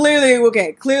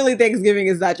clearly Thanksgiving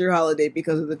is not your holiday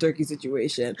because of the turkey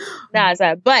situation. No, it's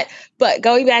not. But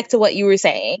going back to what you were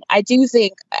saying, I do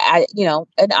think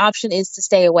an option is to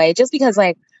stay away just because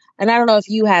and I don't know if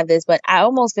you have this, but I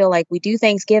almost feel like we do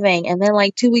Thanksgiving and then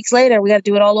like 2 weeks later we got to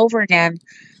do it all over again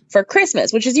for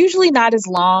Christmas, which is usually not as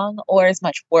long or as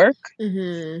much work.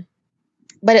 Mm-hmm.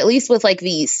 But at least with like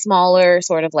the smaller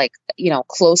sort of like,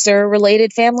 closer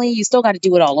related family, you still got to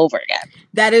do it all over again.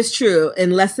 That is true.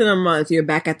 In less than a month, you're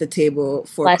back at the table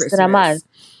for Christmas. Less than a month.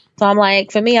 So all right,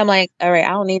 I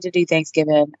don't need to do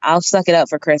Thanksgiving. I'll suck it up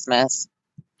for Christmas.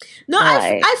 No,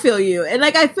 I feel you. And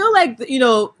like, I feel like,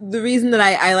 the reason that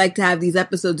I like to have these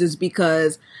episodes is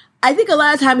because I think a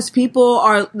lot of times people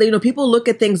look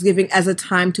at Thanksgiving as a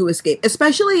time to escape,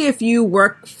 especially if you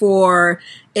work for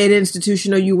an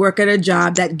institution or you work at a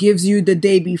job that gives you the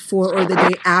day before or the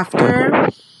day after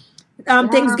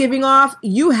Thanksgiving off.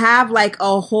 You have like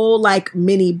a whole like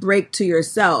mini break to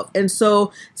yourself. And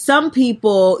so some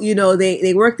people,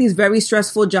 they work these very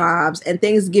stressful jobs and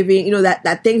Thanksgiving,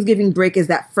 that Thanksgiving break is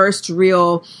that first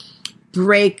real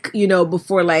break,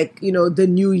 before the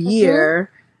new year.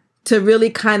 Mm-hmm. To really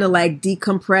kind of like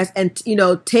decompress and,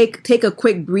 take a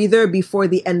quick breather before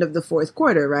the end of the fourth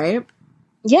quarter, right?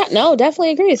 Yeah, no,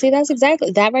 definitely agree. See, that's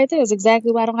exactly that right there is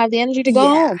exactly why I don't have the energy to go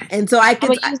home. And so I I'm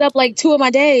could gonna use up like 2 of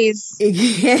my days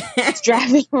just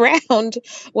driving around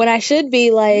when I should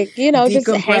be like, just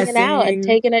hanging out and decompressing.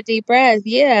 taking a deep breath.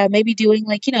 Yeah, maybe doing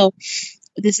like,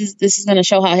 this is gonna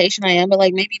show how Haitian I am, but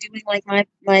like maybe doing like my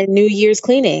New Year's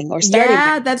cleaning or starting.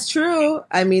 Yeah, that's true.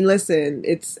 I mean, listen,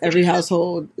 it's every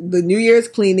household. The New Year's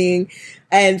cleaning.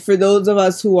 And for those of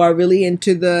us who are really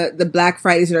into the Black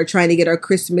Fridays and are trying to get our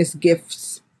Christmas gifts,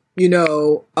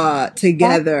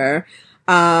 together,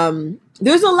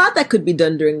 there's a lot that could be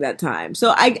done during that time.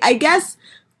 So I guess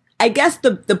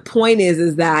the point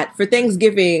is that for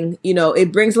Thanksgiving,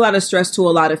 it brings a lot of stress to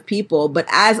a lot of people. But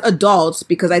as adults,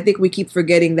 because I think we keep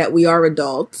forgetting that we are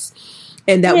adults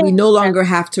and that we no longer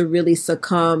have to really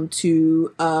succumb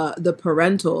to the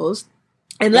parentals.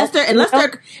 Unless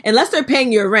they're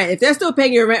paying your rent. If they're still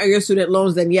paying your rent or your student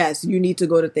loans, then yes, you need to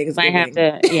go to Thanksgiving. I have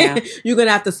to, yeah. You're gonna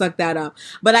have to suck that up.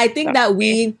 But I think that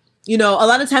we, a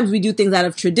lot of times we do things out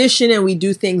of tradition and we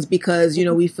do things because,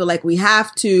 we feel like we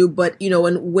have to. But,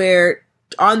 when we're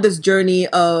on this journey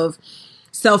of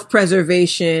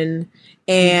self-preservation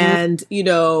and,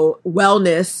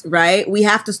 wellness, right? We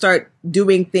have to start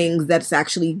doing things that's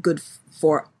actually good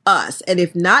for us. And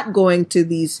if not going to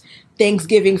these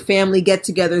Thanksgiving family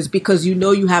get-togethers because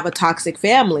you have a toxic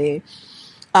family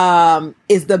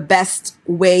is the best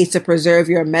way to preserve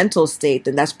your mental state,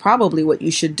 then that's probably what you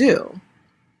should do.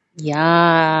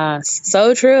 Yeah,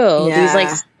 so true. Yeah. These like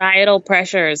societal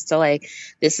pressures to like,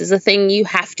 this is a thing you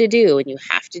have to do and you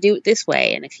have to do it this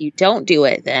way. And if you don't do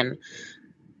it, then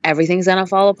everything's gonna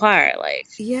fall apart. Like,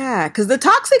 yeah, because the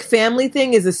toxic family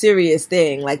thing is a serious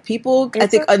thing. Like people, I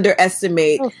think,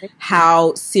 underestimate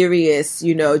how serious,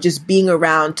 just being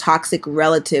around toxic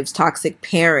relatives, toxic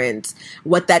parents,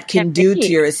 what that can do to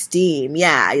your esteem.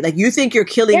 Yeah, like you think you're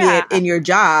killing it in your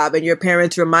job, and your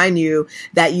parents remind you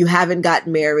that you haven't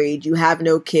gotten married, you have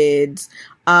no kids,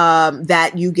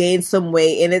 that you gained some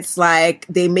weight, and it's like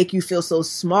they make you feel so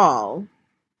small.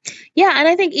 Yeah, and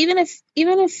I think even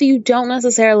if you don't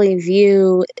necessarily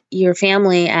view your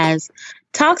family as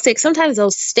toxic, sometimes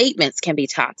those statements can be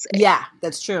toxic. Yeah,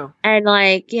 that's true. And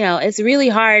like, it's really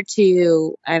hard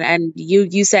to, and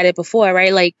you said it before,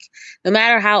 right? Like, no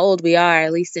matter how old we are,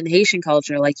 at least in Haitian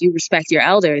culture, like you respect your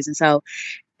elders. And so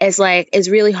it's like, it's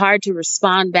really hard to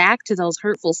respond back to those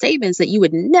hurtful statements that you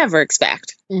would never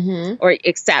expect or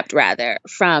accept rather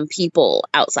from people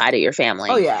outside of your family.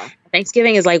 Oh, yeah.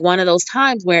 Thanksgiving is like one of those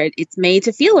times where it's made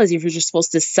to feel as if you're just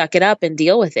supposed to suck it up and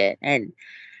deal with it. And,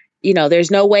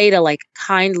 there's no way to like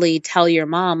kindly tell your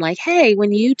mom like, hey,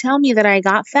 when you tell me that I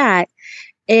got fat,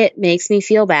 it makes me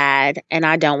feel bad and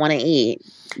I don't want to eat.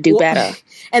 Do better.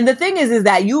 And the thing is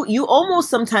that you almost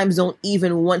sometimes don't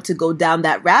even want to go down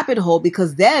that rabbit hole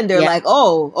because then they're like,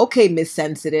 oh, okay, Miss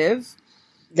Sensitive.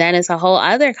 Then it's a whole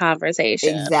other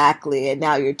conversation. Exactly. And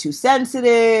now you're too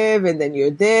sensitive and then you're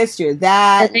this, you're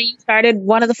that. And then you started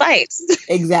one of the fights.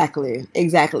 Exactly.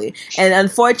 And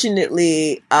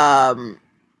unfortunately,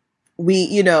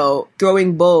 we,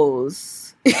 throwing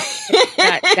bows is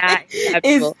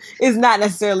not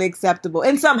necessarily acceptable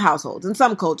in some households, in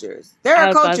some cultures. There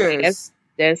are cultures.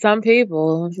 There's some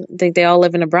people think they all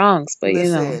live in the Bronx, but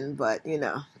but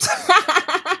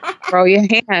throw your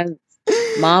hands.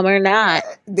 Mom or not,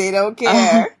 they don't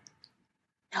care.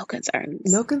 No concerns.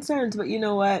 No concerns. But you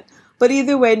know what? But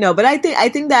either way, no. But I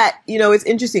think that it's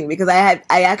interesting because I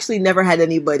actually never had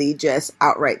anybody just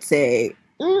outright say,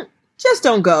 just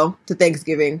don't go to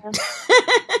Thanksgiving.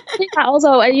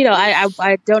 Also, I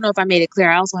don't know if I made it clear.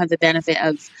 I also have the benefit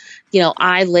of,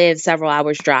 I live several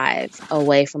hours drive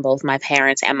away from both my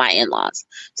parents and my in-laws.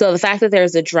 So the fact that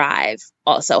there's a drive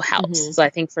also helps. So I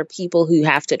think for people who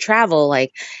have to travel,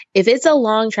 like if it's a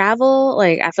long travel,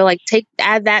 like I feel like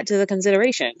add that to the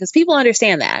consideration because people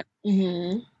understand that. I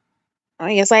mean,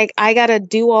 it's like, I got to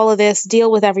do all of this,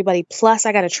 deal with everybody. Plus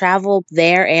I got to travel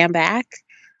there and back.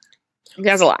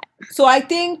 That's a lot. So I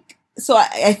feel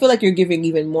like you're giving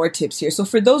even more tips here. So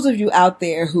for those of you out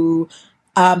there who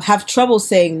have trouble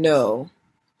saying no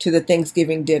to the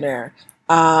Thanksgiving dinner,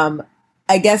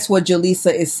 I guess what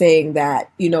Jaleesa is saying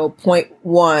that, point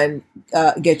one,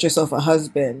 get yourself a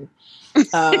husband.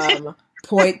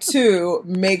 Point two,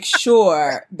 make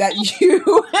sure that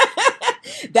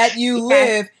you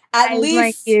live at least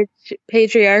like your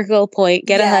patriarchal point,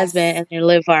 get a husband and then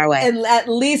live far away. And at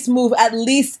least move at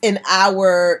least an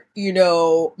hour,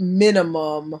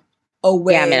 minimum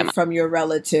away from your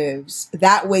relatives.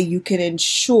 That way you can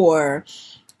ensure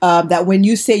that when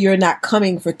you say you're not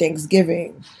coming for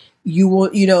Thanksgiving, you will,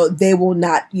 they will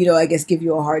not, I guess give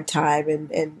you a hard time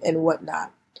and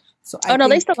whatnot. So Oh no,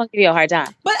 they still gonna give you a hard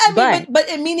time. But I mean, but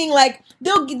meaning like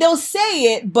they'll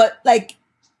say it, but like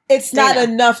it's not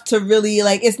enough to really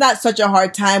like. It's not such a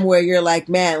hard time where you're like,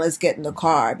 man, let's get in the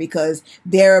car because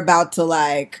they're about to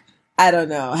like, I don't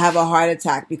know, have a heart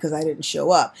attack because I didn't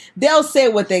show up. They'll say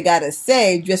what they gotta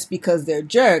say just because they're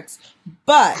jerks,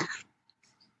 but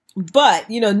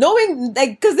you know, knowing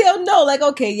like because they'll know like,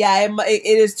 okay, yeah, it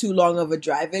is too long of a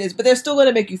drive. It is, but they're still going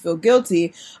to make you feel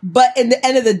guilty. But in the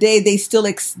end of the day,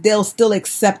 they'll still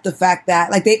accept the fact that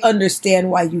like they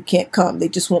understand why you can't come. They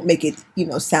just won't make it, you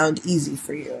know, sound easy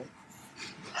for you.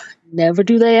 Never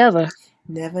do they ever.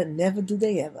 Never do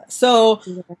they ever. So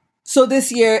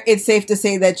this year, it's safe to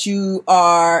say that you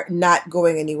are not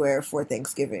going anywhere for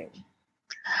Thanksgiving.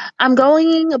 I'm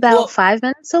going about 5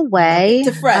 minutes away.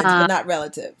 To friends, but not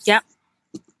relatives. Yep.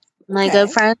 My good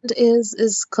friend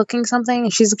is cooking something.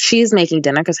 She's making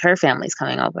dinner because her family's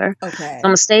coming over. Okay. So I'm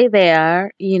going to stay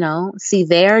there, you know, see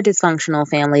their dysfunctional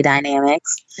family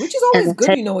dynamics. Which is always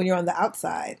good, you know, when you're on the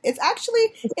outside. It's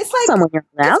actually, it's like, when you're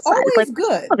on the outside. Always like,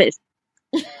 good.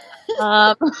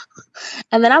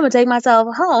 And then I'm going to take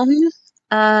myself home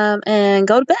and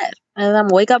go to bed. And I'm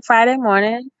wake up Friday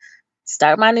morning,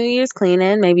 start my New Year's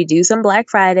cleaning, maybe do some Black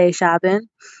Friday shopping,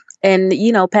 and,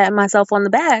 you know, pat myself on the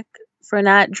back for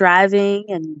not driving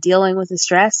and dealing with the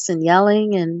stress and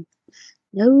yelling and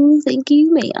no, thank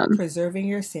you, ma'am. Preserving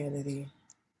your sanity.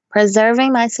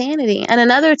 Preserving my sanity. And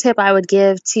another tip I would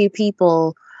give to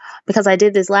people, because I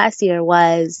did this last year,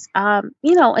 was,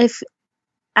 you know,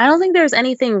 I don't think there's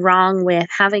anything wrong with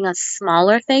having a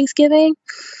smaller Thanksgiving.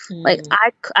 Like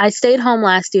I stayed home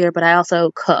last year, but I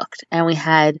also cooked, and we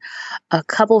had a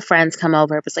couple friends come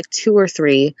over. It was like 2 or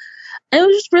 3, and it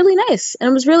was just really nice. And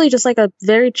it was really just like a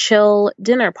very chill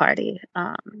dinner party.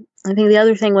 I think the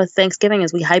other thing with Thanksgiving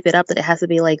is we hype it up that it has to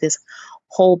be like this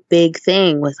whole big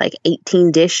thing with like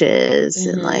 18 dishes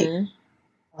and like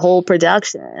whole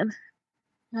production.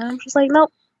 And I'm just like,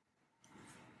 nope,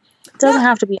 it doesn't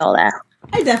have to be all that.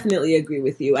 I definitely agree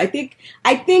with you. I think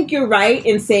you're right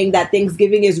in saying that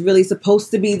Thanksgiving is really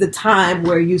supposed to be the time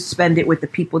where you spend it with the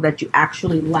people that you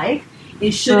actually like.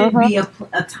 It shouldn't be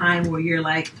a time where you're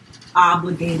like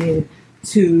obligated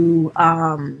to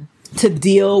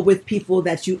deal with people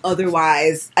that you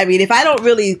otherwise. I mean, if I don't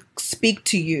really speak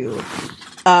to you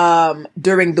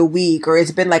during the week, or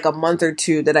it's been like a month or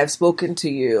 2 that I've spoken to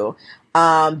you,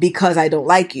 because I don't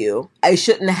like you, I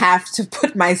shouldn't have to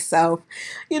put myself,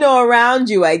 you know, around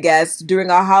you, I guess, during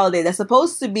a holiday that's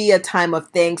supposed to be a time of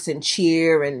thanks and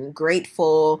cheer and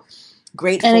gratefulness.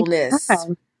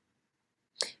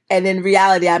 And in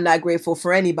reality, I'm not grateful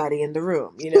for anybody in the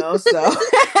room, you know, so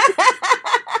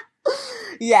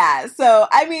yeah. So,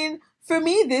 I mean, for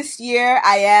me this year,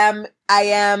 I'm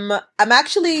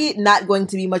actually not going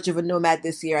to be much of a nomad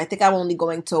this year. I think I'm only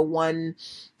going to one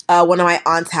of my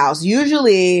aunt's house.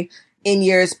 Usually in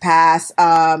years past,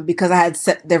 because I had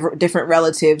different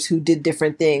relatives who did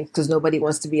different things because nobody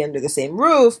wants to be under the same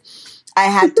roof, I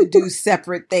had to do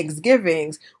separate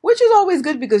Thanksgivings, which is always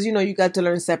good because, you know, you got to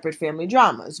learn separate family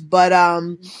dramas. But,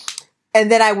 and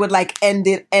then I would like end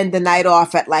the night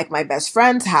off at like my best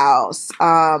friend's house.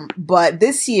 But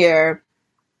this year,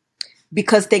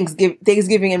 because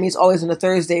Thanksgiving, I mean, it's always on a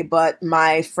Thursday, but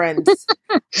my friends,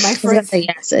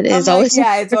 yes, it is always.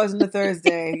 Yeah, it's always on a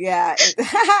Thursday. Yeah.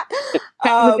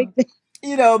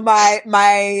 You know, my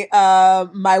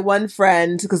one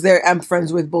friend, because I'm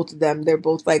friends with both of them. They're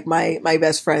both like my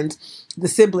best friends, the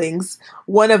siblings.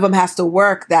 One of them has to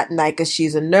work that night because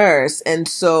she's a nurse. And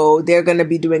so they're going to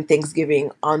be doing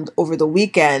Thanksgiving over the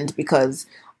weekend because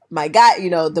my guy, you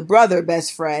know, the brother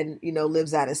best friend, you know,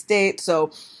 lives out of state.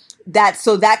 So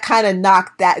that kind of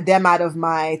knocked them out of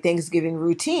my Thanksgiving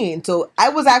routine. So I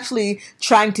was actually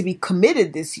trying to be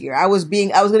committed this year. I was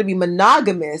going to be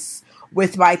monogamous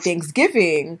with my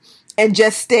Thanksgiving and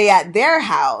just stay at their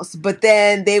house. But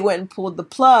then they went and pulled the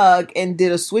plug and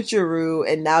did a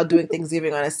switcheroo and now doing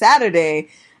Thanksgiving on a Saturday.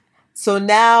 So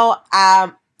now,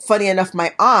 funny enough,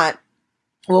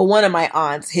 one of my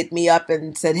aunts hit me up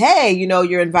and said, hey, you know,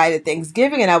 you're invited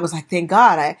Thanksgiving. And I was like, thank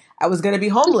God, I was going to be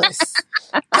homeless.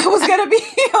 I was going to be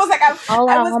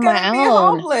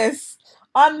homeless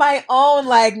on my own.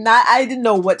 Like I didn't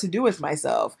know what to do with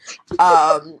myself.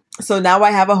 So now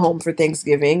I have a home for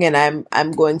Thanksgiving and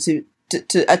I'm going to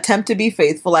attempt to be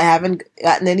faithful. I haven't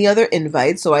gotten any other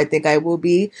invites. So I think I will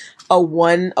be a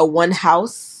one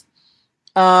house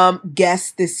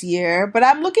guest this year, but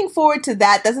I'm looking forward to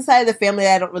that. That's a side of the family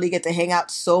that I don't really get to hang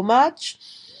out so much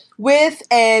with,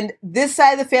 and this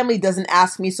side of the family doesn't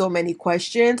ask me so many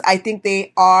questions. I think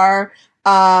they are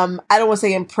I don't want to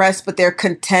say impressed, but they're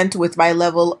content with my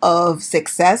level of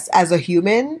success as a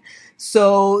human.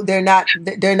 So they're not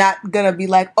gonna be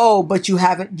like, oh, but you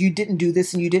didn't do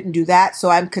this and you didn't do that. So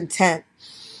I'm content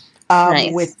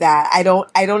Nice. with that. I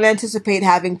don't anticipate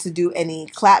having to do any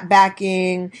clap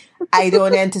backing. I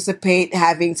don't anticipate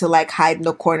having to like hide in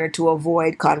the corner to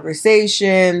avoid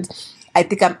conversations. I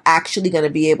think I'm actually going to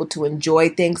be able to enjoy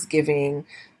Thanksgiving,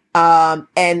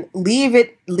 and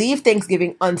leave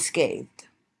Thanksgiving unscathed.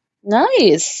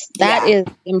 Nice. That Yeah. is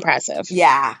impressive.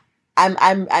 Yeah.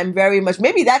 I'm very much,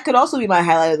 maybe that could also be my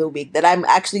highlight of the week, that I'm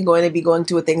actually going to be going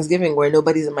to a Thanksgiving where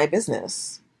nobody's in my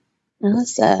business.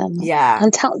 Awesome. Yeah.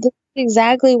 This is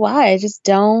exactly why I just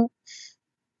don't.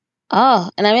 Oh,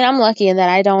 and I mean, I'm lucky in that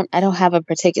I don't have a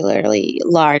particularly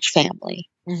large family.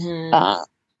 Mm-hmm.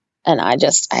 And I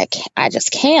just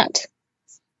can't.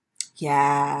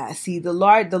 Yeah, see the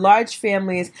large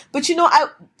families, but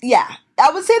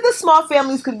I would say the small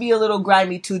families could be a little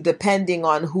grimy too, depending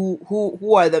on who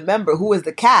are who is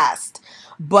the cast.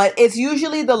 But it's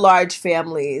usually the large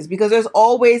families because there's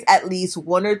always at least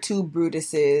one or two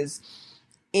Brutuses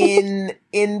in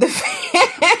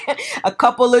the a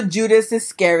couple of Judas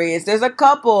Iscariot. There's a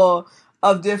couple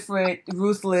of different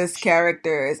ruthless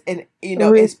characters, and it's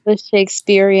Ruthless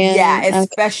Shakespearean. yeah,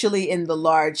 especially in the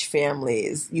large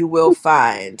families, you will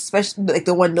find, especially like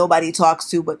the one nobody talks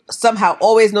to, but somehow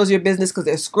always knows your business because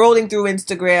they're scrolling through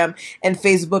Instagram and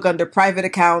Facebook under private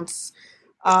accounts.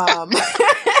 But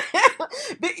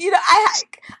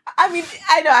I mean,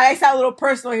 I know I sound a little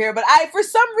personal here, but for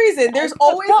some reason, there's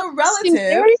always a relative.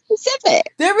 Very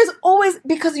specific. There is always,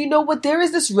 because you know what, there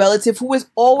is this relative who is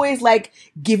always like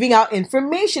giving out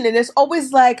information, and it's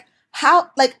always like, how,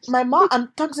 like my mom, I'm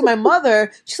talking to my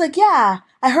mother, she's like, yeah,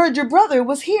 I heard your brother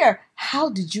was here. How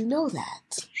did you know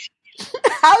that?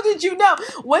 How did you know?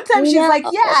 One time she's like,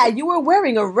 yeah, you were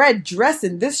wearing a red dress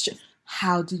in this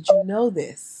how did you know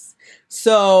this?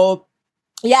 So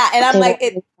yeah, and I'm like,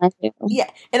 yeah,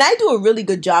 and I do a really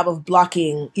good job of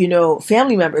blocking,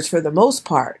 family members for the most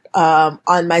part,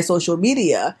 on my social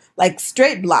media, like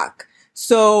straight block.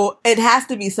 So it has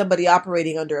to be somebody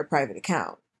operating under a private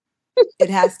account.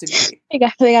 It has to be. They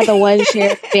got the one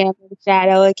shared family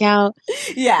shadow account.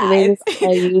 Yeah, they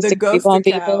use to creep on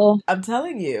people. I'm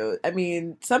telling you. I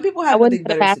mean, some people have nothing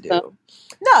better to do.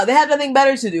 No, they have nothing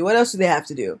better to do. What else do they have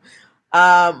to do?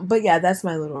 But yeah, that's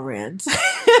my little rant.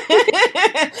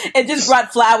 It just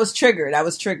brought I was triggered. I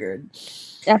triggered.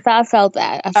 I felt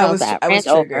that. I felt that. I was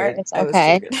triggered. It's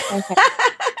okay. Okay.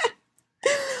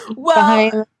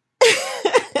 Well,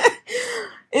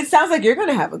 it sounds like you're going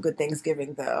to have a good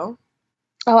Thanksgiving, though.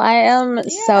 Oh, I am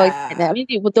so excited. I mean,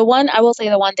 I will say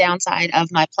the one downside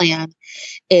of my plan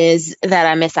is that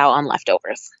I miss out on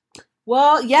leftovers.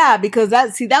 Well, yeah, because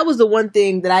that was the one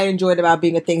thing that I enjoyed about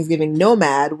being a Thanksgiving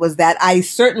nomad, was that I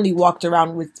certainly walked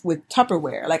around with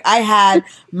Tupperware. Like I had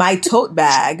my tote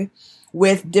bag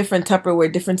with different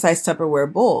size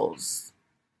Tupperware bowls.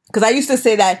 Because I used to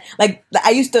say that, like, I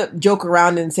used to joke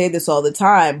around and say this all the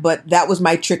time, but that was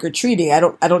my trick or treating. I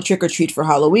don't trick or treat for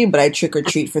Halloween, but I trick or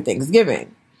treat for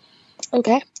Thanksgiving.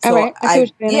 Okay. So all right.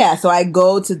 So I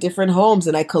go to different homes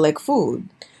and I collect food,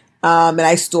 and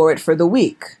I store it for the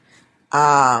week.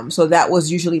 So that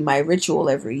was usually my ritual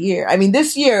every year. I mean,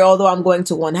 this year, although I'm going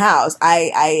to one house,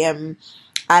 I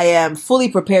am fully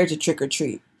prepared to trick or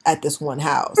treat at this one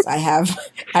house. I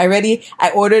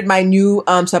ordered my new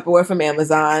Tupperware from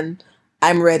Amazon.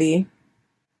 I'm ready.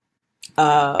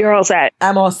 You're all set.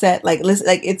 I'm all set. Like, listen,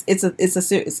 like it's a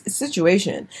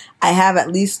situation. I have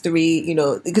at least 3,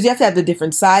 because you have to have the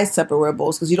different size Tupperware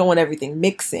bowls because you don't want everything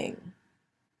mixing.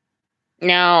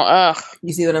 No, ugh.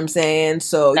 You see what I'm saying?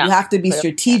 So you have to be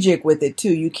strategic with it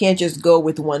too. You can't just go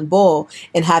with one bowl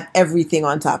and have everything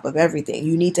on top of everything.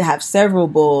 You need to have several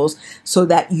bowls so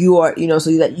that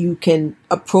so that you can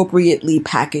appropriately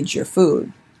package your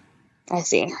food. I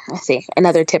see.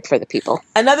 Another tip for the people.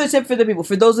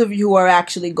 For those of you who are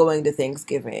actually going to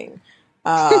Thanksgiving.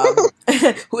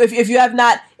 If you have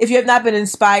not been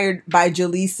inspired by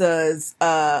Jaleesa's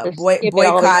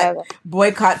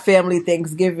boycott family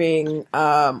Thanksgiving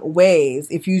ways,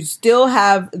 if you still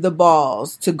have the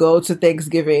balls to go to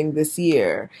Thanksgiving this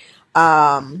year,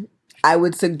 I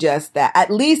would suggest that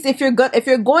at least if you're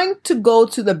going to go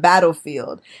to the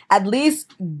battlefield, at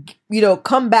least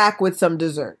come back with some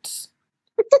desserts,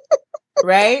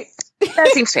 right? That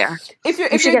seems fair.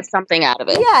 If you get something out of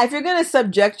it. Yeah, if you're going to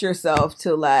subject yourself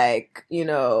to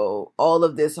all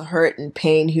of this hurt and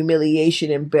pain,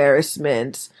 humiliation,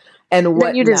 embarrassment, and what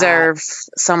Then you deserve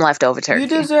some leftover turkey. You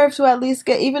deserve to at least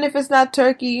get, even if it's not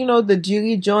turkey, you know, the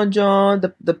Julie John John,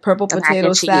 the purple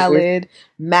potato salad,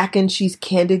 mac and cheese,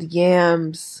 candied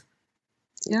yams,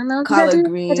 collard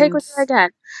greens. I take what I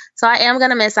get. So I am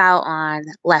gonna miss out on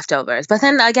leftovers. But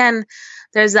then again,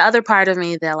 there's the other part of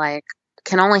me that like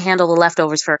can only handle the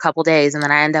leftovers for a couple days, and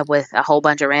then I end up with a whole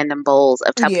bunch of random bowls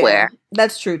of Tupperware. Yeah,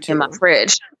 that's true too. In my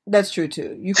fridge. That's true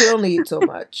too. You could only eat so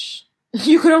much.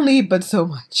 You could only eat but so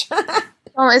much.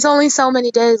 Well, it's only so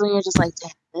many days when you're just like,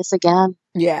 damn, this again.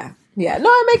 Yeah. Yeah. No,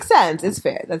 it makes sense. It's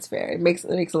fair. That's fair. It makes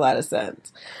a lot of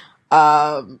sense.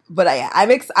 But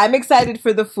I'm excited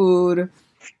for the food.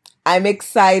 I'm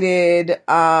excited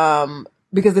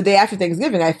because the day after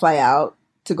Thanksgiving I fly out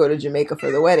to go to Jamaica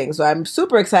for the wedding. So I'm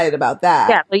super excited about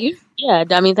that. Yeah,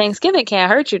 but I mean, Thanksgiving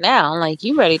can't hurt you now. Like,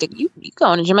 you ready to, you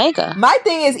going to Jamaica. My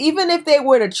thing is, even if they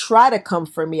were to try to come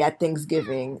for me at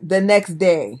Thanksgiving, the next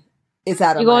day, it's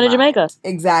out of my mind. You're going to Jamaica.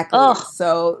 Exactly. Ugh.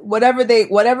 So whatever they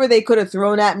could have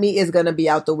thrown at me is going to be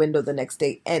out the window the next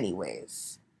day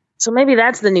anyways. So maybe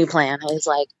that's the new plan, is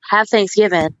like, have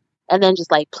Thanksgiving and then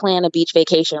just like plan a beach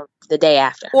vacation the day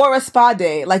after, or a spa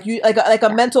day, like a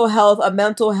mental health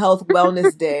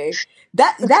wellness day.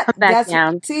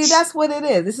 That's what it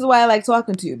is. This is why I like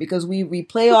talking to you, because we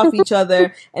play off each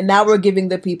other, and now we're giving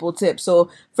the people tips.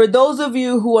 So for those of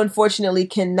you who unfortunately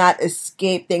cannot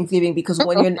escape Thanksgiving because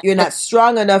when you're not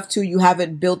strong enough to, you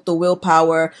haven't built the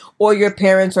willpower, or your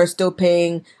parents are still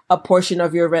paying a portion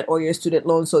of your rent or your student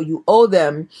loan, so you owe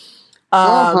them.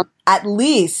 At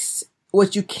least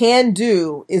what you can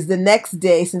do is the next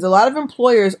day, since a lot of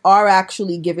employers are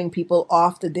actually giving people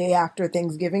off the day after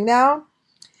Thanksgiving now.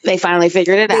 They finally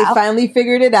figured it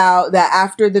out that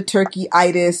after the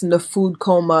turkey-itis and the food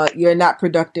coma, you're not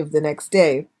productive the next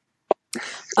day.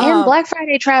 And Black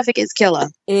Friday traffic is killer.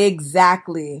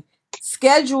 Exactly.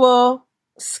 Schedule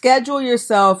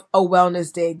yourself a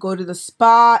wellness day. Go to the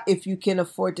spa. If you can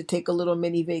afford to take a little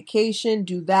mini vacation,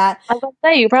 do that. I was going to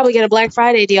say, you probably get a Black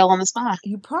Friday deal on the spa.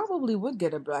 You probably would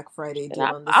get a Black Friday deal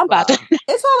on the spa.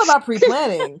 It's all about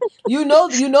pre-planning. You know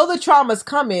the trauma's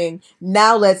coming.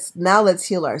 Now let's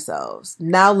heal ourselves.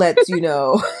 Now let's,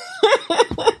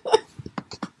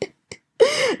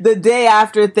 the day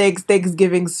after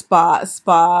Thanksgiving spa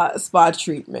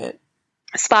treatment.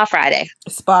 Spa Friday.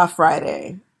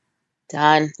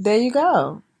 Done. There you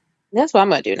go. That's what I'm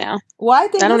gonna do now. Well, I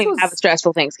don't even have a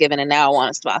stressful Thanksgiving, and now I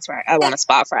want a spa Friday. I want a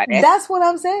spa Friday. That's what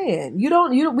I'm saying. We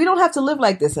don't have to live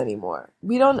like this anymore.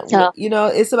 We don't. No.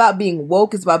 It's about being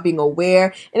woke. It's about being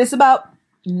aware, and it's about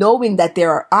knowing that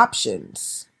there are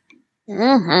options.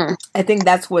 Mm-hmm. I think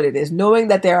that's what it is. Knowing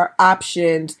that there are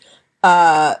options.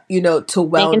 To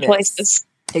wellness. Making choices.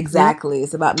 Exactly. Mm-hmm.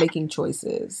 It's about making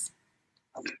choices.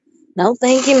 No,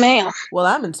 thank you, ma'am. Well,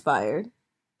 I'm inspired.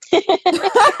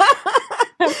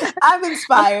 I'm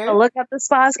inspired. Look at the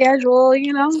spa schedule,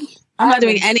 I'm not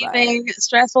doing anything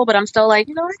stressful, but I'm still like,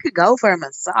 I could go for a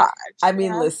massage. I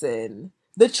mean, listen,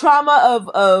 the trauma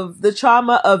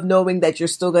of knowing that you're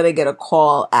still going to get a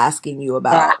call asking you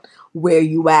about where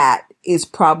you at is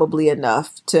probably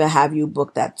enough to have you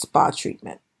book that spa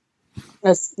treatment.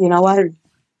 Yes, you know what?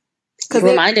 Because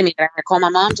reminded me that I have to call my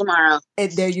mom tomorrow.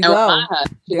 There you go.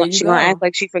 She's going to act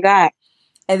like she forgot.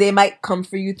 And they might come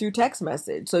for you through text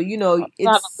message. So, it's going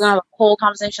to have a whole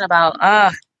conversation about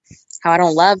how I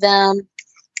don't love them.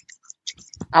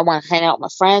 I want to hang out with my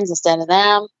friends instead of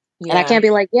them. Yeah. And I can't be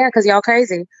like, because y'all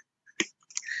crazy.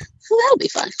 So that'll be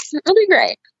fun. It'll be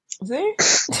great. See?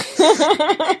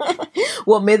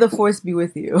 Well, may the force be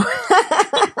with you.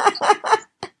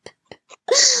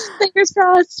 Fingers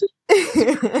crossed.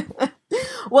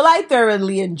 Well, I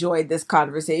thoroughly enjoyed this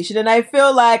conversation, and I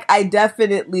feel like I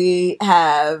definitely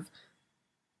have,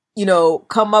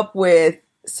 come up with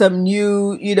some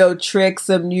new, tricks,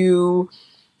 some new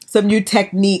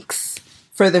techniques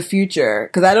for the future.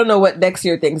 Because I don't know what next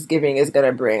year Thanksgiving is going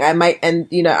to bring. I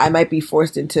might be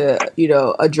forced into,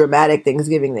 a dramatic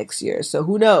Thanksgiving next year. So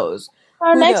who knows?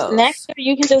 Or next year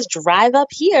you can just drive up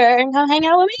here and come hang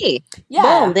out with me.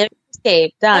 Yeah. Boom,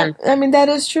 escape. Done. I mean, that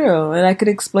is true. And I could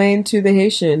explain to the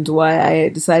Haitians why I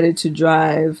decided to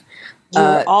drive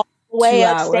all the way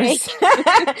upstate.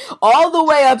 All the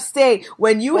way upstate.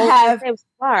 When you have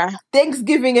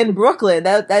Thanksgiving in Brooklyn,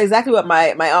 that's exactly what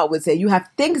my aunt would say.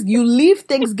 You leave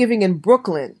Thanksgiving in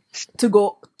Brooklyn to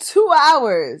go 2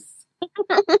 hours.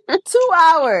 2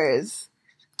 hours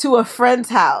to a friend's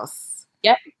house.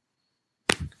 Yep.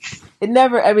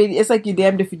 It's like you're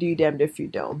damned if you do, you're damned if you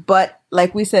don't. But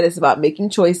like we said, it's about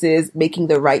making choices, making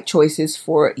the right choices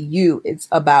for you. It's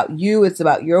about you. It's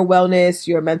about your wellness,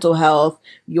 your mental health,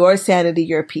 your sanity,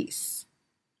 your peace.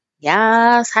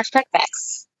 Yes.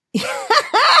 #facts.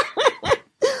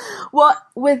 Well,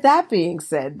 with that being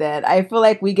said, then I feel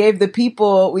like we gave the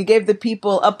people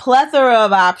a plethora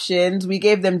of options. We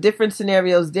gave them different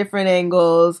scenarios, different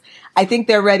angles. I think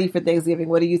they're ready for Thanksgiving.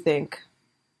 What do you think?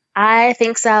 I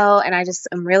think so, and I just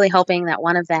am really hoping that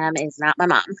one of them is not my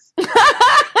mom.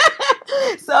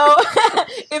 So,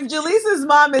 if Jaleesa's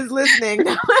mom is listening,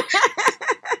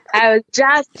 I was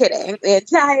just kidding. The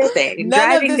entire thing. None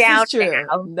Driving of this down is true.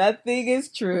 now. Nothing is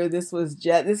true. This was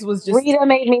just. Rita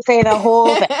made me say the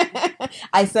whole thing.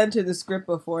 I sent her the script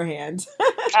beforehand.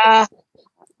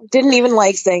 Didn't even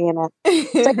like saying it.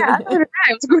 It's like, yeah, it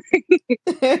was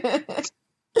great.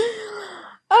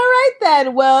 All right,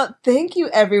 then. Well, thank you,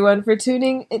 everyone, for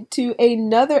tuning into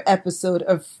another episode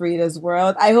of Frida's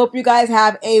World. I hope you guys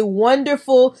have a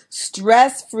wonderful,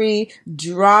 stress-free,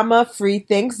 drama-free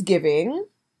Thanksgiving.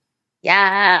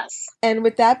 Yes. And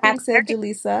with that being said,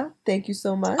 Jaleesa, thank you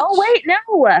so much. Oh, wait, no.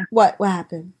 What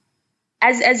happened?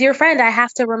 As your friend, I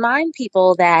have to remind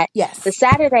people that Yes. the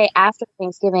Saturday after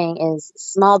Thanksgiving is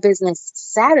Small Business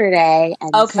Saturday,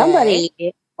 and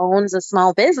somebody owns a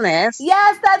small business.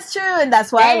 Yes, that's true. And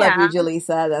that's why I love you,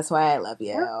 Jaleesa. That's why I love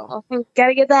you. Well,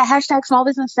 gotta get that hashtag Small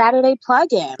Business Saturday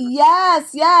plug-in.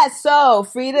 Yes. So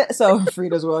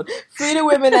Frida's World. Frida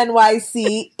Women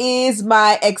NYC is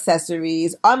my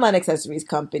online accessories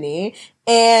company.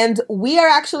 And we are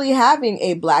actually having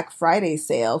a Black Friday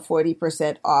sale,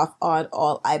 40% off on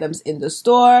all items in the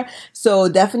store. So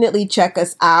definitely check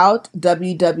us out,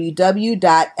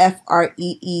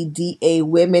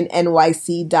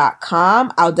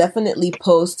 www.freedawomennyc.com. I'll definitely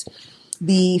post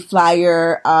the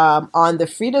flyer on the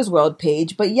Frida's World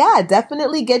page. But yeah,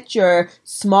 definitely get your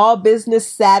Small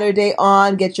Business Saturday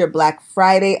on, get your Black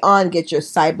Friday on, get your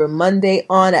Cyber Monday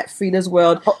on at Frida's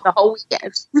World. The whole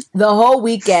weekend. The whole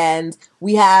weekend.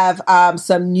 We have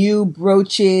some new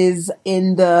brooches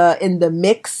in the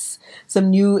mix.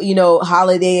 Some new,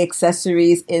 holiday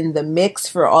accessories in the mix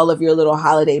for all of your little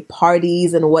holiday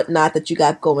parties and whatnot that you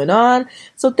got going on.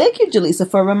 So thank you, Jaleesa,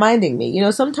 for reminding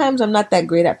me. Sometimes I'm not that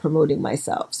great at promoting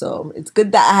myself. So it's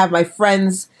good that I have my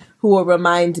friends who will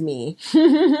remind me.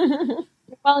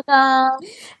 Welcome.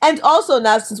 And also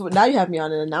now you have me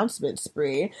on an announcement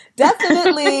spree,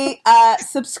 definitely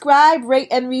subscribe, rate,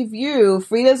 and review.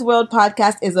 Frida's World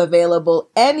Podcast is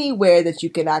available anywhere that you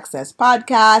can access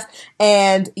podcasts,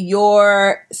 and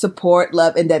your support,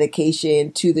 love, and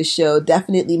dedication to the show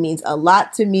definitely means a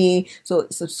lot to me. So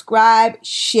subscribe,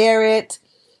 share it,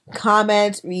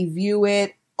 comment, review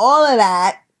it, all of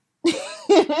that.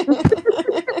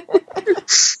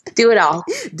 Do it all.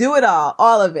 Do it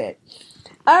all of it.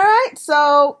 All right,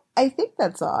 so I think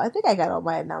that's all. I think I got all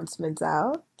my announcements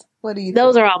out. What do you think?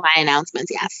 Those are all my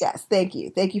announcements, yes. Yes, thank you.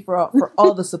 Thank you for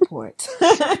all the support.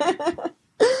 Well,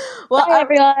 bye,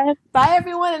 everyone. Bye,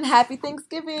 everyone, and happy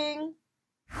Thanksgiving.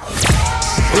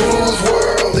 Whose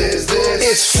world is this?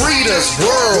 It's Frida's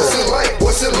World.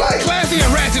 What's it like? Classy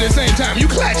and ratchet at the same time. You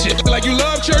clutch it. Like you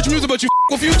love church music, but you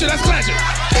with Future, that's classic.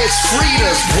 It's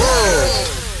Frida's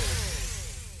World.